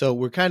 So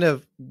we're kind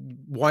of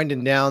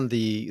winding down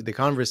the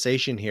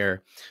conversation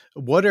here.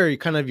 What are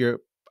kind of your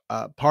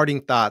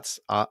parting thoughts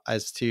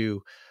as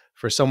to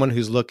for someone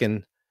who's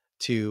looking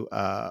to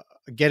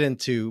get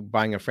into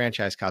buying a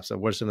franchise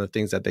concept? What are some of the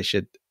things that they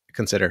should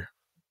consider?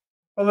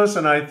 Well,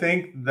 listen, I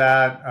think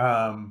that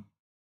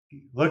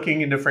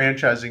looking into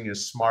franchising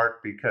is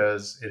smart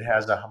because it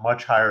has a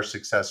much higher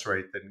success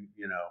rate than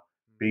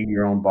being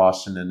your own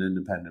boss in an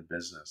independent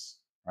business,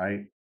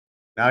 right?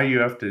 Now you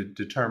have to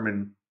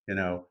determine,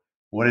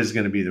 what is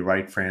going to be the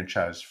right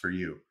franchise for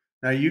you.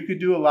 Now you could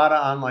do a lot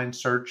of online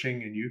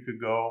searching and you could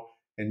go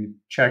and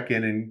check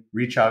in and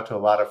reach out to a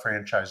lot of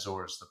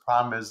franchisors. The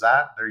problem is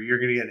that you're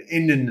going to get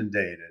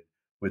inundated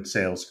with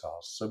sales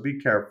calls. So be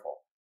careful.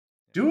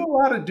 Do a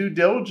lot of due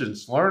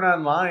diligence, learn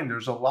online.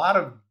 There's a lot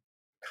of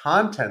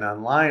content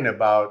online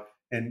about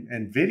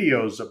and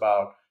videos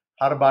about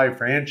how to buy a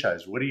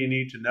franchise. What do you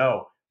need to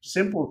know?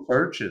 Simple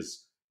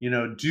searches.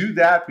 Do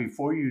that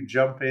before you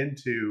jump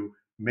into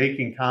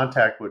making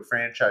contact with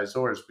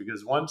franchisors,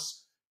 because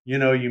once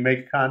you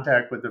make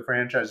contact with the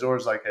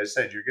franchisors, like I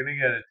said, you're going to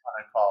get a ton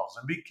of calls.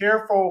 And be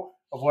careful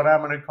of what I'm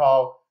going to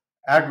call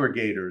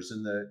aggregators,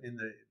 in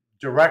the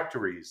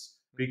directories,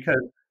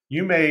 because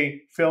you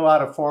may fill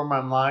out a form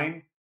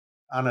online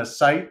on a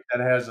site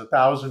that has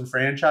 1,000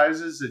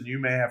 franchises, and you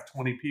may have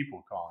 20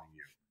 people calling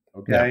you. Yeah.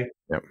 Okay.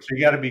 Yep. So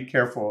you got to be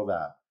careful of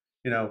that.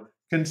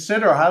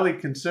 Highly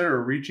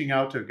consider reaching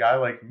out to a guy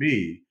like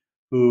me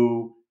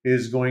who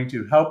is going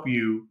to help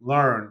you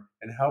learn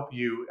and help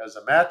you as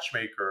a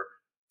matchmaker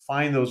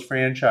find those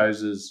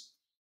franchises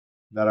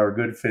that are a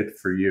good fit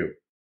for you.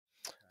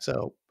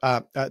 So,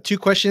 two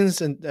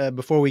questions, and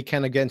before we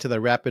kind of get into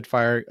the rapid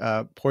fire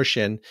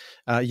portion,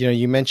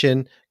 you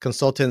mentioned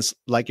consultants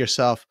like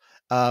yourself.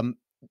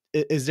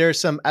 Is there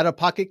some out of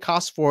pocket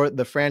cost for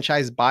the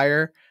franchise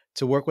buyer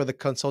to work with a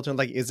consultant?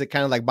 Like, is it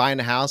kind of like buying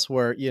a house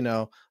where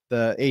the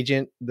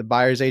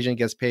buyer's agent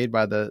gets paid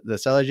by the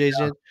seller's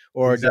agent,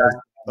 or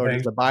Exactly.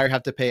 does the buyer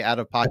have to pay out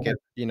of pocket?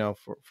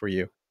 For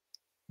you.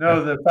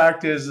 No, the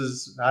fact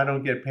is I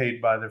don't get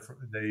paid by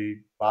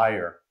the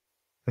buyer.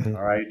 Mhm.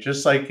 All right.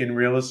 Just like in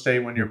real estate,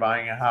 when you're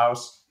buying a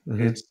house,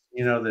 Mhm. it's,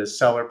 the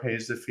seller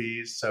pays the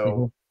fees.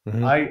 So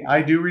Mhm.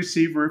 I do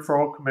receive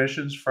referral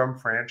commissions from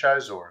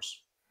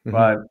franchisors, Mhm.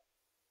 but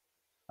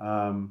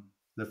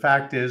the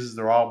fact is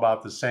they're all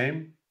about the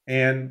same.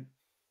 And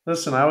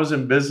listen, I was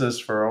in business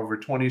for over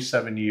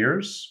 27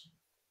 years.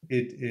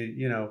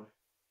 The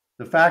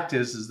fact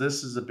is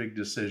this is a big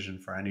decision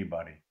for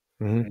anybody,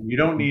 Mhm. and you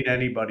don't need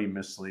anybody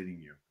misleading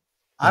you.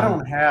 I Mhm.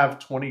 don't have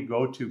 20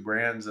 go-to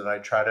brands that I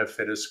try to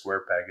fit a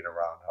square peg in a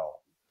round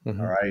hole. Mhm.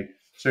 All right.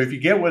 So if you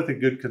get with a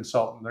good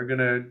consultant,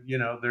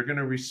 they're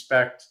gonna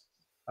respect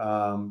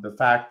the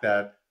fact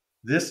that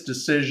this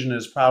decision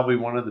is probably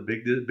one of the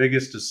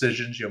biggest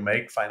decisions you'll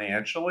make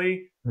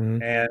financially.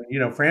 Mhm. And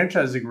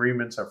franchise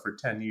agreements are for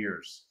 10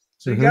 years.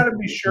 So you Mhm. got to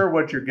be sure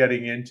what you're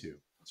getting into.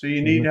 So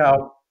you need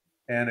help,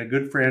 and a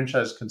good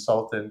franchise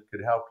consultant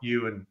could help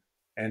you.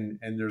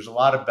 And there's a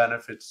lot of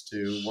benefits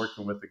to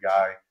working with a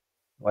guy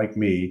like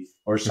me,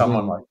 or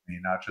someone like me,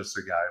 not just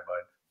a guy,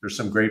 but there's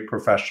some great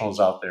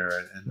professionals out there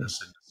in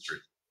this industry.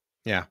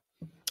 Yeah.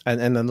 And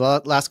then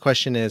the last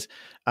question is,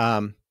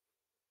 for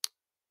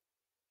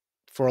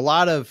a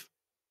lot of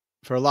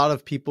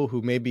people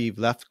who maybe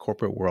left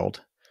corporate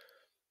world,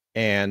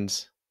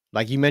 and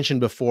like you mentioned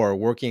before,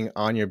 working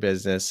on your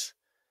business,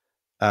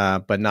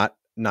 but not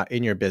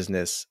in your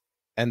business.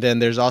 And then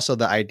there's also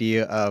the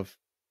idea of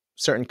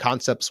certain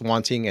concepts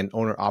wanting an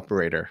owner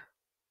operator,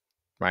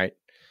 right?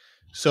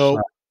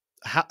 So,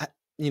 how,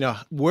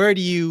 where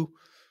do you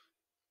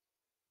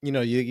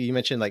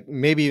mentioned like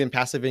maybe even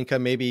passive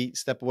income, maybe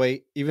step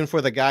away, even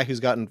for the guy who's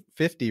gotten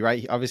 50, right?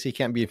 He obviously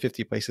can't be in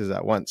 50 places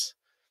at once.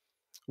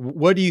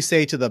 What do you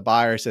say to the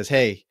buyer says,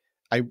 hey,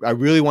 I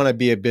really want to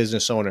be a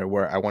business owner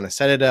where I want to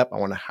set it up, I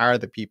want to hire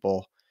the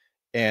people,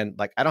 and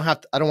like I don't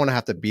want to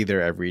have to be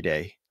there every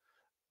day.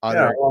 Are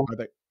Yeah, there well,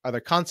 are there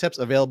concepts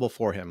available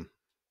for him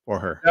or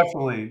her?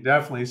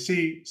 definitely.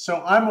 See,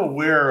 so I'm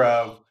aware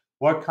of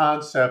what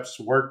concepts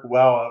work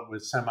well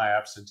with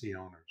semi-absentee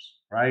owners,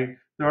 right?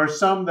 There are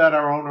some that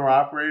are owner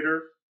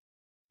operator,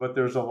 but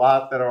there's a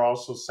lot that are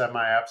also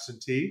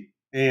semi-absentee.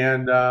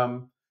 And,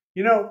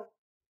 you know,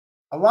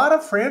 a lot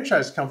of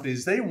franchise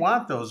companies, they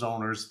want those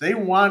owners. They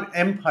want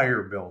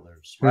empire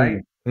builders, right?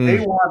 They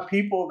want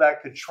people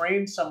that could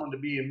train someone to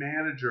be a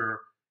manager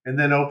and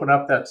then open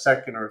up that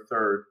second or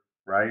third,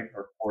 right?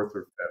 Or fourth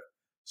or fifth.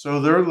 So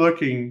they're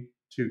looking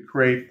to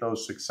create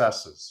those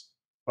successes.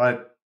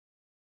 But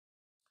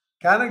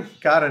kind of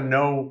got to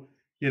know,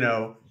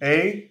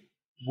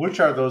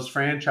 which are those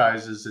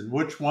franchises, and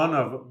which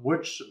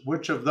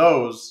of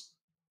those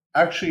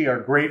actually are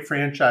great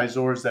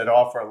franchisors that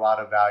offer a lot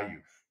of value.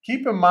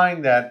 Keep in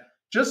mind that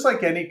just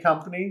like any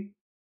company,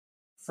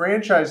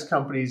 franchise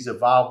companies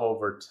evolve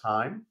over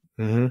time.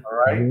 All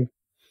right.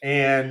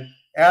 And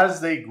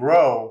as they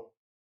grow,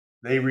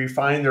 they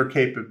refine their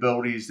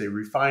capabilities, they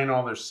refine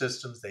all their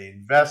systems, they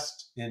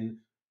invest in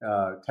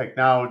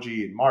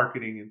technology and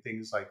marketing and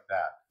things like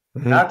that.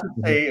 Not to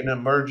say an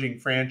emerging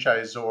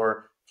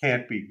franchisor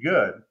can't be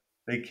good.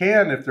 They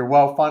can if they're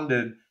well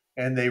funded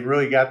and they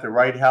really got the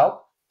right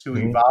help to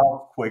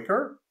evolve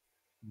quicker.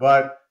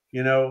 But,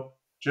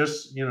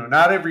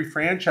 not every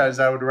franchise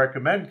I would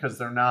recommend, because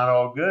they're not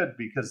all good,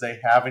 because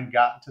they haven't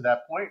gotten to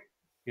that point,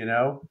 you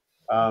know.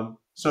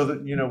 So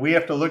that, we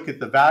have to look at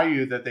the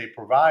value that they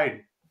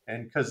provide,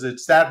 and because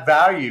it's that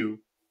value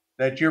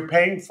that you're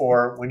paying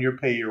for when you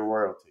pay your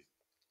royalty.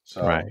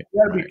 So Right.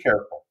 you got to be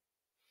careful.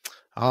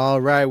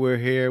 All right, we're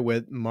here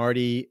with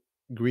Marty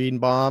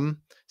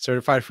Greenbaum,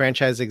 certified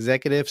franchise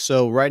executive.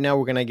 So right now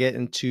we're going to get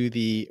into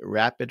the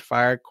rapid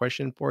fire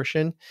question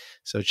portion.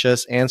 So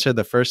just answer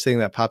the first thing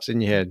that pops in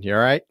your head. You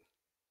all right?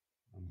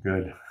 I'm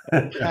good.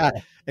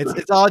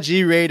 It's all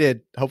G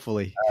rated,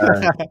 hopefully. All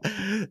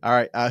right. All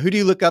right. Who do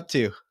you look up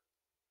to?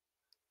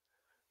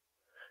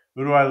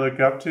 Who do I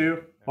look up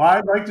to? Well,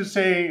 I'd like to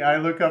say I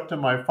look up to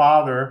my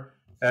father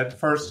at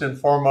first and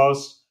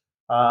foremost,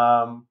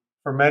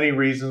 for many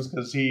reasons,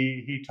 because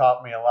he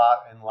taught me a lot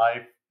in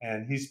life,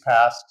 and he's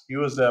passed. He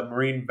was a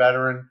Marine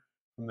veteran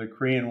from the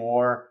Korean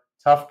War,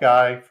 tough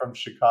guy from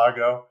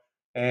Chicago,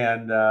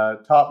 and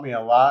taught me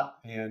a lot.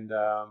 And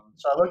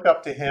so I look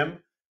up to him.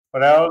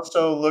 But I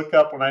also look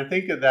up when I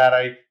think of that,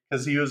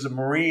 because he was a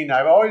Marine.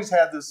 I've always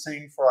had this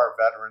thing for our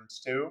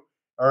veterans too,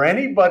 or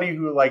anybody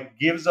who like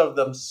gives of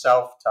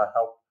themselves to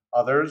help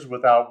others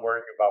without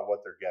worrying about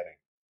what they're getting.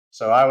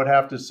 So I would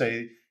have to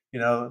say,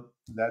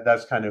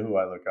 that's kind of who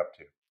I look up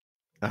to.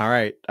 All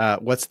right.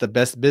 What's the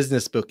best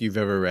business book you've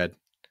ever read?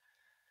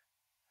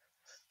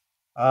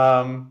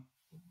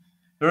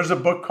 There's a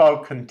book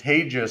called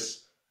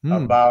Contagious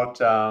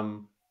about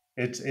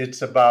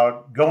it's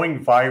about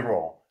going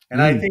viral,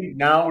 and I think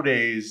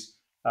nowadays,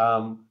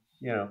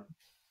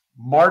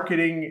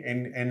 marketing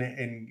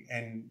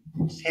and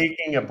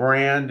taking a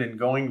brand and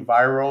going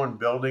viral and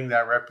building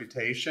that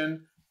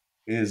reputation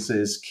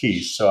is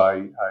key. So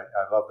I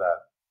love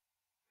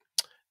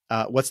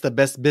that. What's the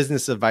best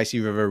business advice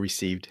you've ever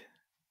received?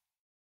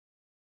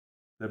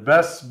 The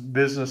best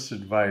business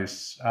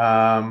advice.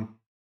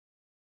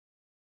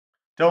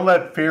 Don't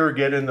let fear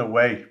get in the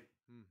way.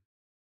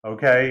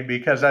 Okay.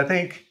 Because I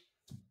think,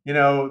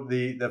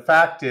 the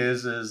fact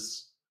is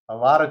a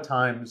lot of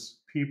times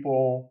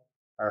people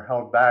are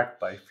held back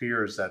by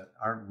fears that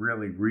aren't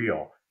really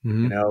real.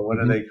 What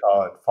do they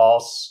call it?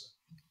 False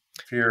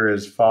fear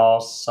is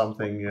false,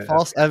 something.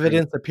 False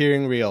evidence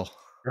appearing real.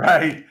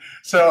 Right.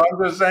 So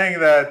I'm just saying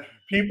that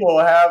people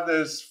have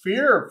this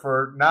fear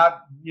for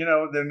not,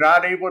 they're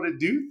not able to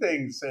do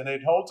things and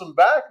it holds them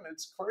back and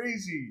it's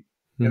crazy,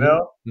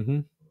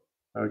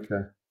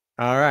 Okay.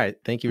 All right.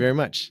 Thank you very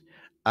much.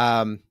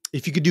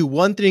 If you could do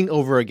one thing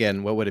over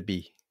again, what would it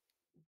be?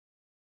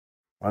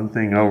 One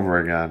thing over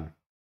again.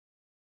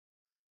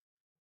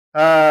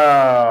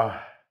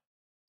 I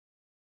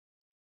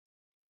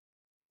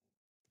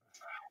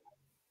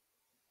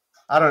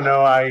don't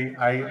know.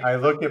 I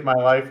look at my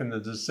life and the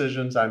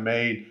decisions I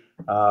made,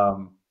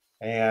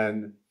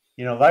 and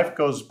life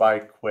goes by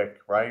quick,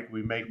 right?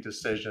 We make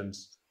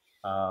decisions.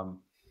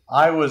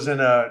 I was in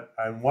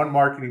one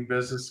marketing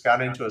business,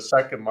 got into a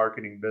second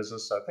marketing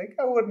business. I think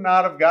I would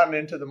not have gotten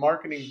into the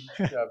marketing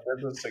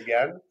business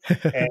again,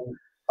 and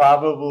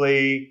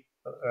probably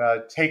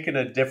taken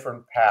a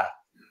different path.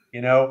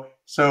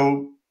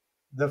 So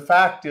the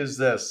fact is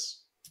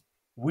this: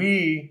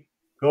 we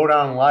go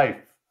down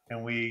life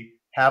and we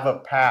have a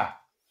path.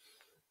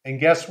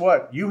 And guess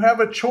what? You have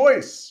a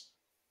choice.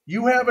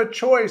 You have a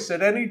choice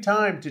at any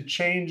time to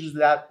change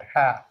that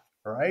path,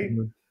 right?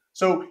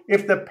 So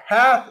if the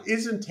path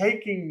isn't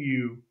taking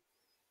you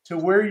to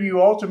where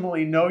you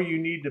ultimately know you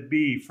need to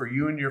be for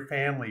you and your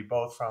family,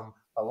 both from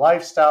a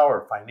lifestyle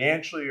or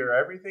financially or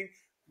everything,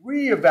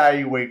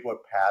 reevaluate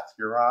what path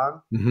you're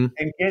on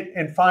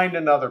and find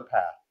another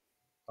path.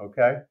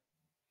 Okay.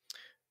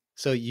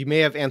 So you may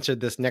have answered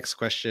this next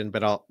question,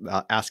 but I'll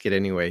ask it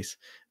anyways.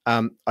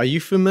 Are you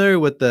familiar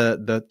with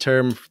the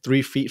term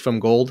 3 feet from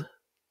gold?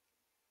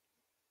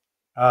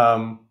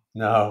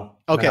 No.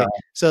 Okay. No.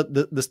 So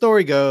the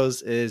story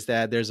goes is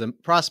that there's a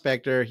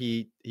prospector.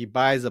 He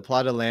buys a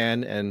plot of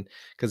land and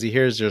because he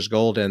hears there's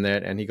gold in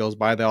it, and he goes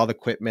by all the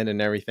equipment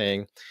and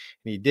everything. And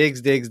he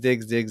digs.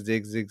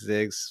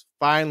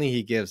 Finally,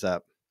 he gives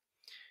up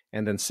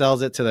and then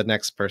sells it to the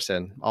next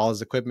person, all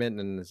his equipment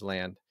and his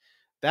land.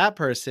 That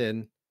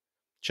person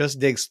just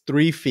digs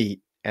 3 feet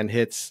and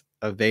hits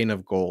a vein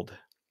of gold.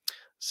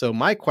 So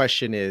my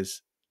question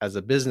is, as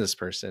a business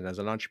person, as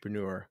an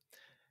entrepreneur,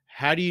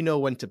 how do you know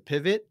when to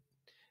pivot?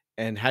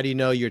 And how do you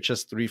know you're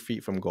just 3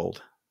 feet from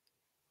gold?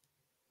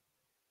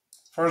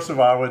 First of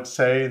all, I would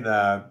say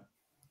that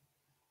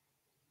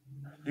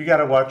you got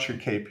to watch your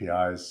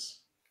KPIs.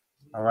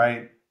 All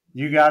right.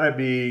 You got to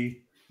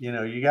be,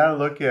 you got to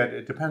look at,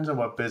 it depends on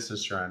what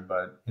business you're in,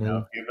 but, if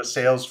you have a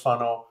sales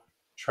funnel,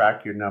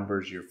 track your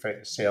numbers, your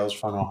sales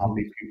funnel, how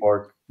many people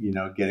are,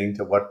 getting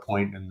to what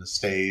point in the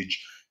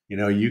stage,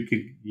 you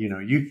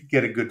could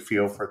get a good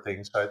feel for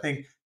things. So I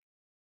think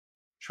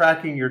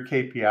tracking your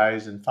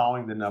KPIs and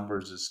following the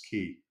numbers is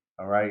key.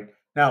 All right.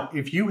 Now,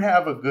 if you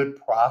have a good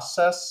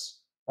process,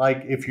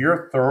 like if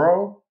you're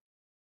thorough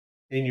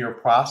in your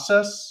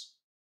process,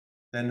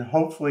 then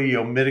hopefully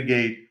you'll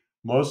mitigate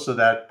most of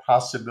that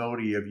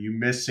possibility of you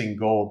missing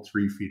gold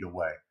 3 feet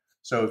away.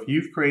 So if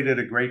you've created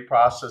a great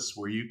process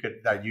where you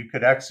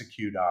could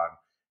execute on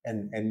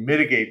and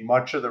mitigate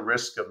much of the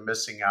risk of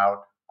missing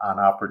out on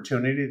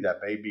opportunity that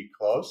may be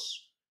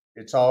close,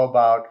 it's all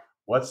about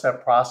what's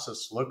that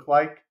process look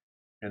like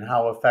and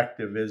how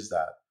effective is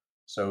that.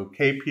 So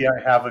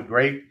KPI, have a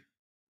great,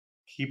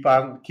 keep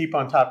on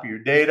top of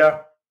your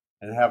data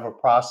and have a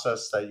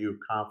process that you have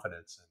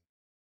confidence in.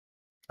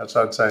 That's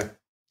what I'd say.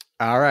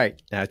 All right.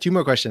 2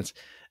 more questions.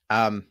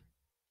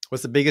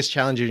 What's the biggest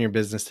challenge in your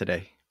business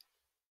today?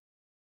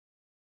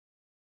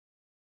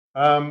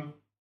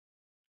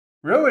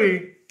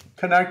 Really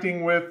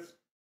connecting with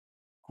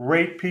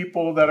great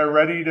people that are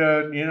ready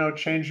to,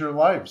 change their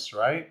lives,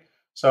 right?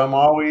 So I'm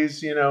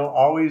always,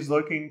 always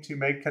looking to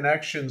make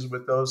connections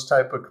with those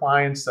type of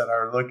clients that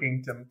are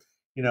looking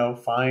to,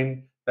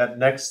 find that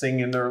next thing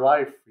in their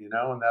life,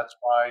 and that's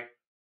why,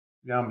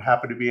 I'm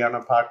happy to be on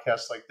a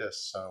podcast like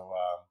this. So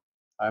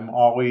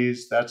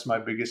that's my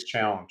biggest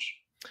challenge.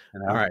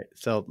 You All know, right.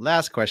 So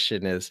last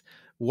question is,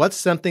 what's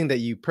something that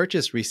you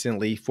purchased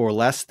recently for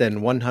less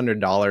than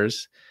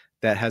 $100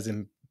 that has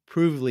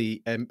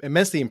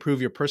immensely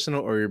improved your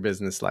personal or your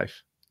business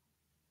life?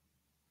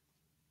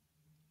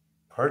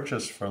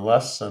 purchase for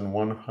less than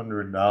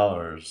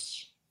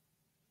 $100.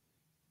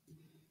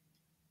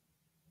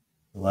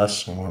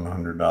 Less than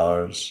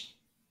 $100.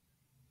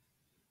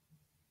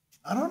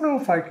 I don't know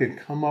if I could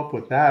come up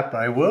with that,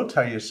 but I will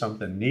tell you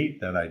something neat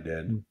that I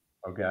did. Mm.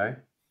 Okay.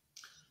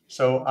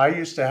 So I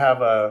used to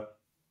have a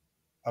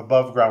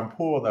above ground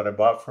pool that I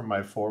bought for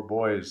my four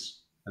boys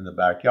in the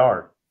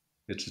backyard.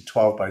 It's a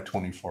 12 by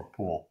 24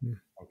 pool. Mm.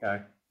 Okay.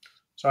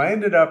 So I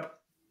ended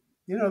up,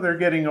 they're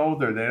getting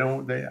older.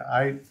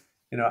 I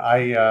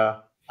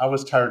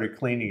was tired of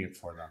cleaning it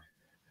for them.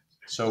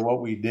 So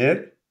what we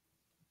did,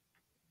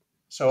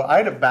 so I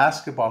had a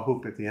basketball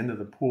hoop at the end of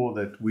the pool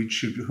that we'd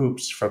shoot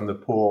hoops from the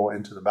pool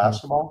into the Mm.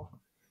 basketball.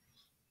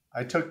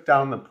 I took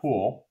down the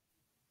pool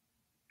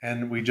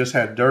and we just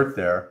had dirt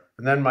there.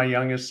 And then my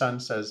youngest son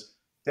says,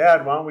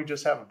 Dad, why don't we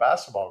just have a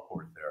basketball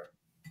court there?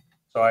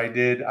 So I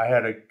did. I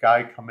had a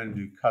guy come in and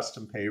do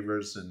custom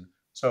pavers. And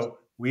so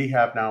we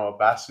have now a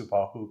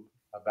basketball hoop,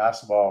 a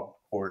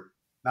basketball court,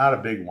 not a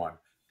big one,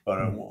 but,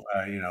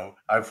 I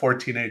have four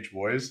teenage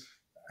boys.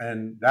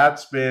 And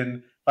that's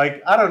been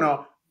like, I don't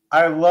know.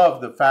 I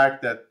love the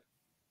fact that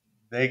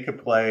they could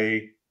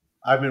play.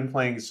 I've been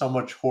playing so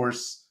much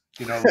horse,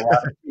 the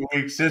last 2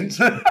 weeks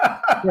into.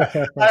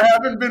 I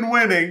haven't been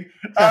winning.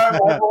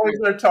 My boys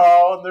are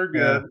tall and they're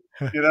Yeah.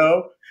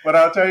 good, But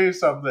I'll tell you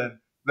something.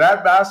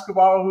 That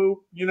basketball hoop,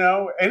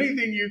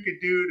 anything you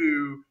could do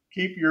to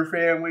keep your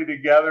family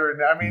together,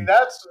 and I mean, Mm.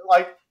 that's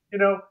like,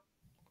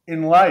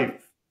 in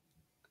life.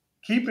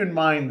 Keep in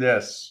mind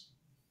this: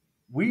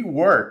 we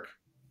work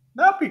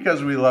not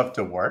because we love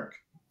to work.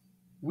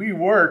 We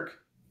work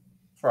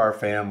for our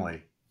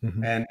family.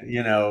 Mhm.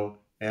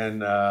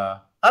 And,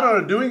 I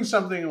don't know, doing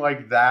something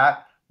like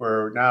that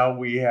where now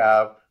we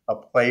have a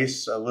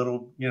place, a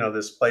little,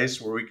 this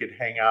place where we could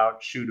hang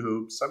out, shoot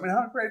hoops. I mean,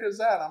 how great is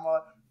that?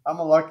 I'm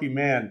a lucky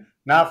man,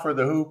 not for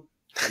the hoop,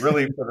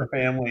 really for the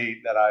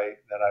family that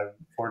I'm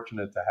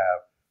fortunate to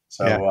have.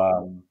 Yeah.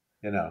 So,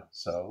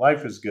 so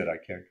life is good. I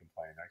can't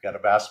complain. I got a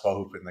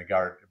basketball hoop in the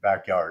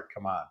backyard.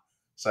 Come on.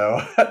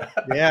 So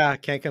Yeah,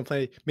 can't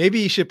complain.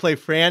 Maybe you should play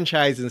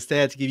franchise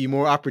instead to give you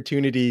more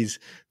opportunities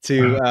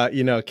to,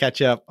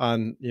 catch up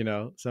on,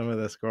 some of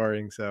the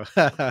scoring. So,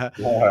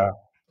 yeah.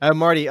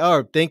 Marty,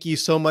 thank you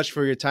so much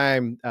for your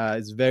time.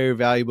 It's very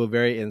valuable,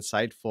 very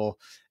insightful.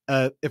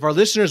 If our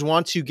listeners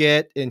want to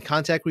get in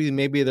contact with you,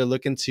 maybe they're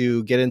looking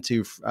to get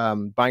into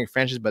buying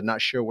franchises, but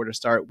not sure where to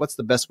start. What's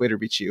the best way to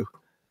reach you?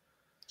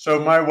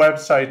 So my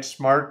website,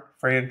 Smart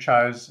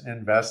Franchise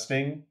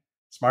Investing,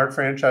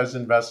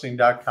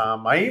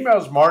 smartfranchiseinvesting.com. My email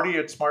is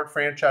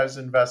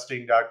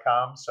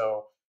marty@smartfranchiseinvesting.com.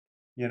 So,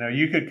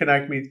 you could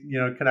connect with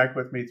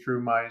me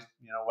through my,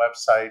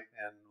 website,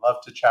 and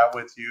love to chat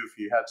with you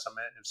if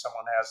someone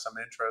has some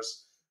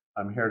interest.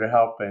 I'm here to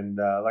help. And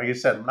like I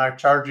said, I'm not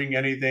charging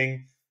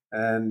anything.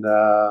 And,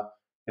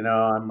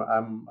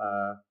 I'm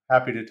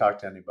happy to talk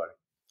to anybody.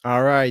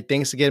 All right.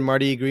 Thanks again,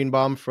 Marty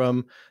Greenbaum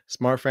from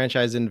Smart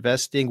Franchise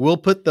Investing. We'll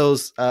put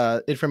those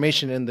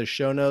information in the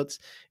show notes,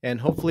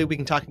 and hopefully we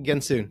can talk again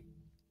soon.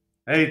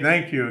 Hey,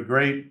 thank you. A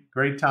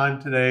great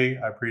time today.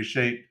 I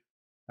appreciate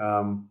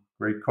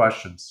great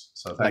questions.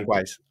 So thank you.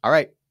 Likewise. All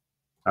right.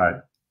 All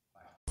right.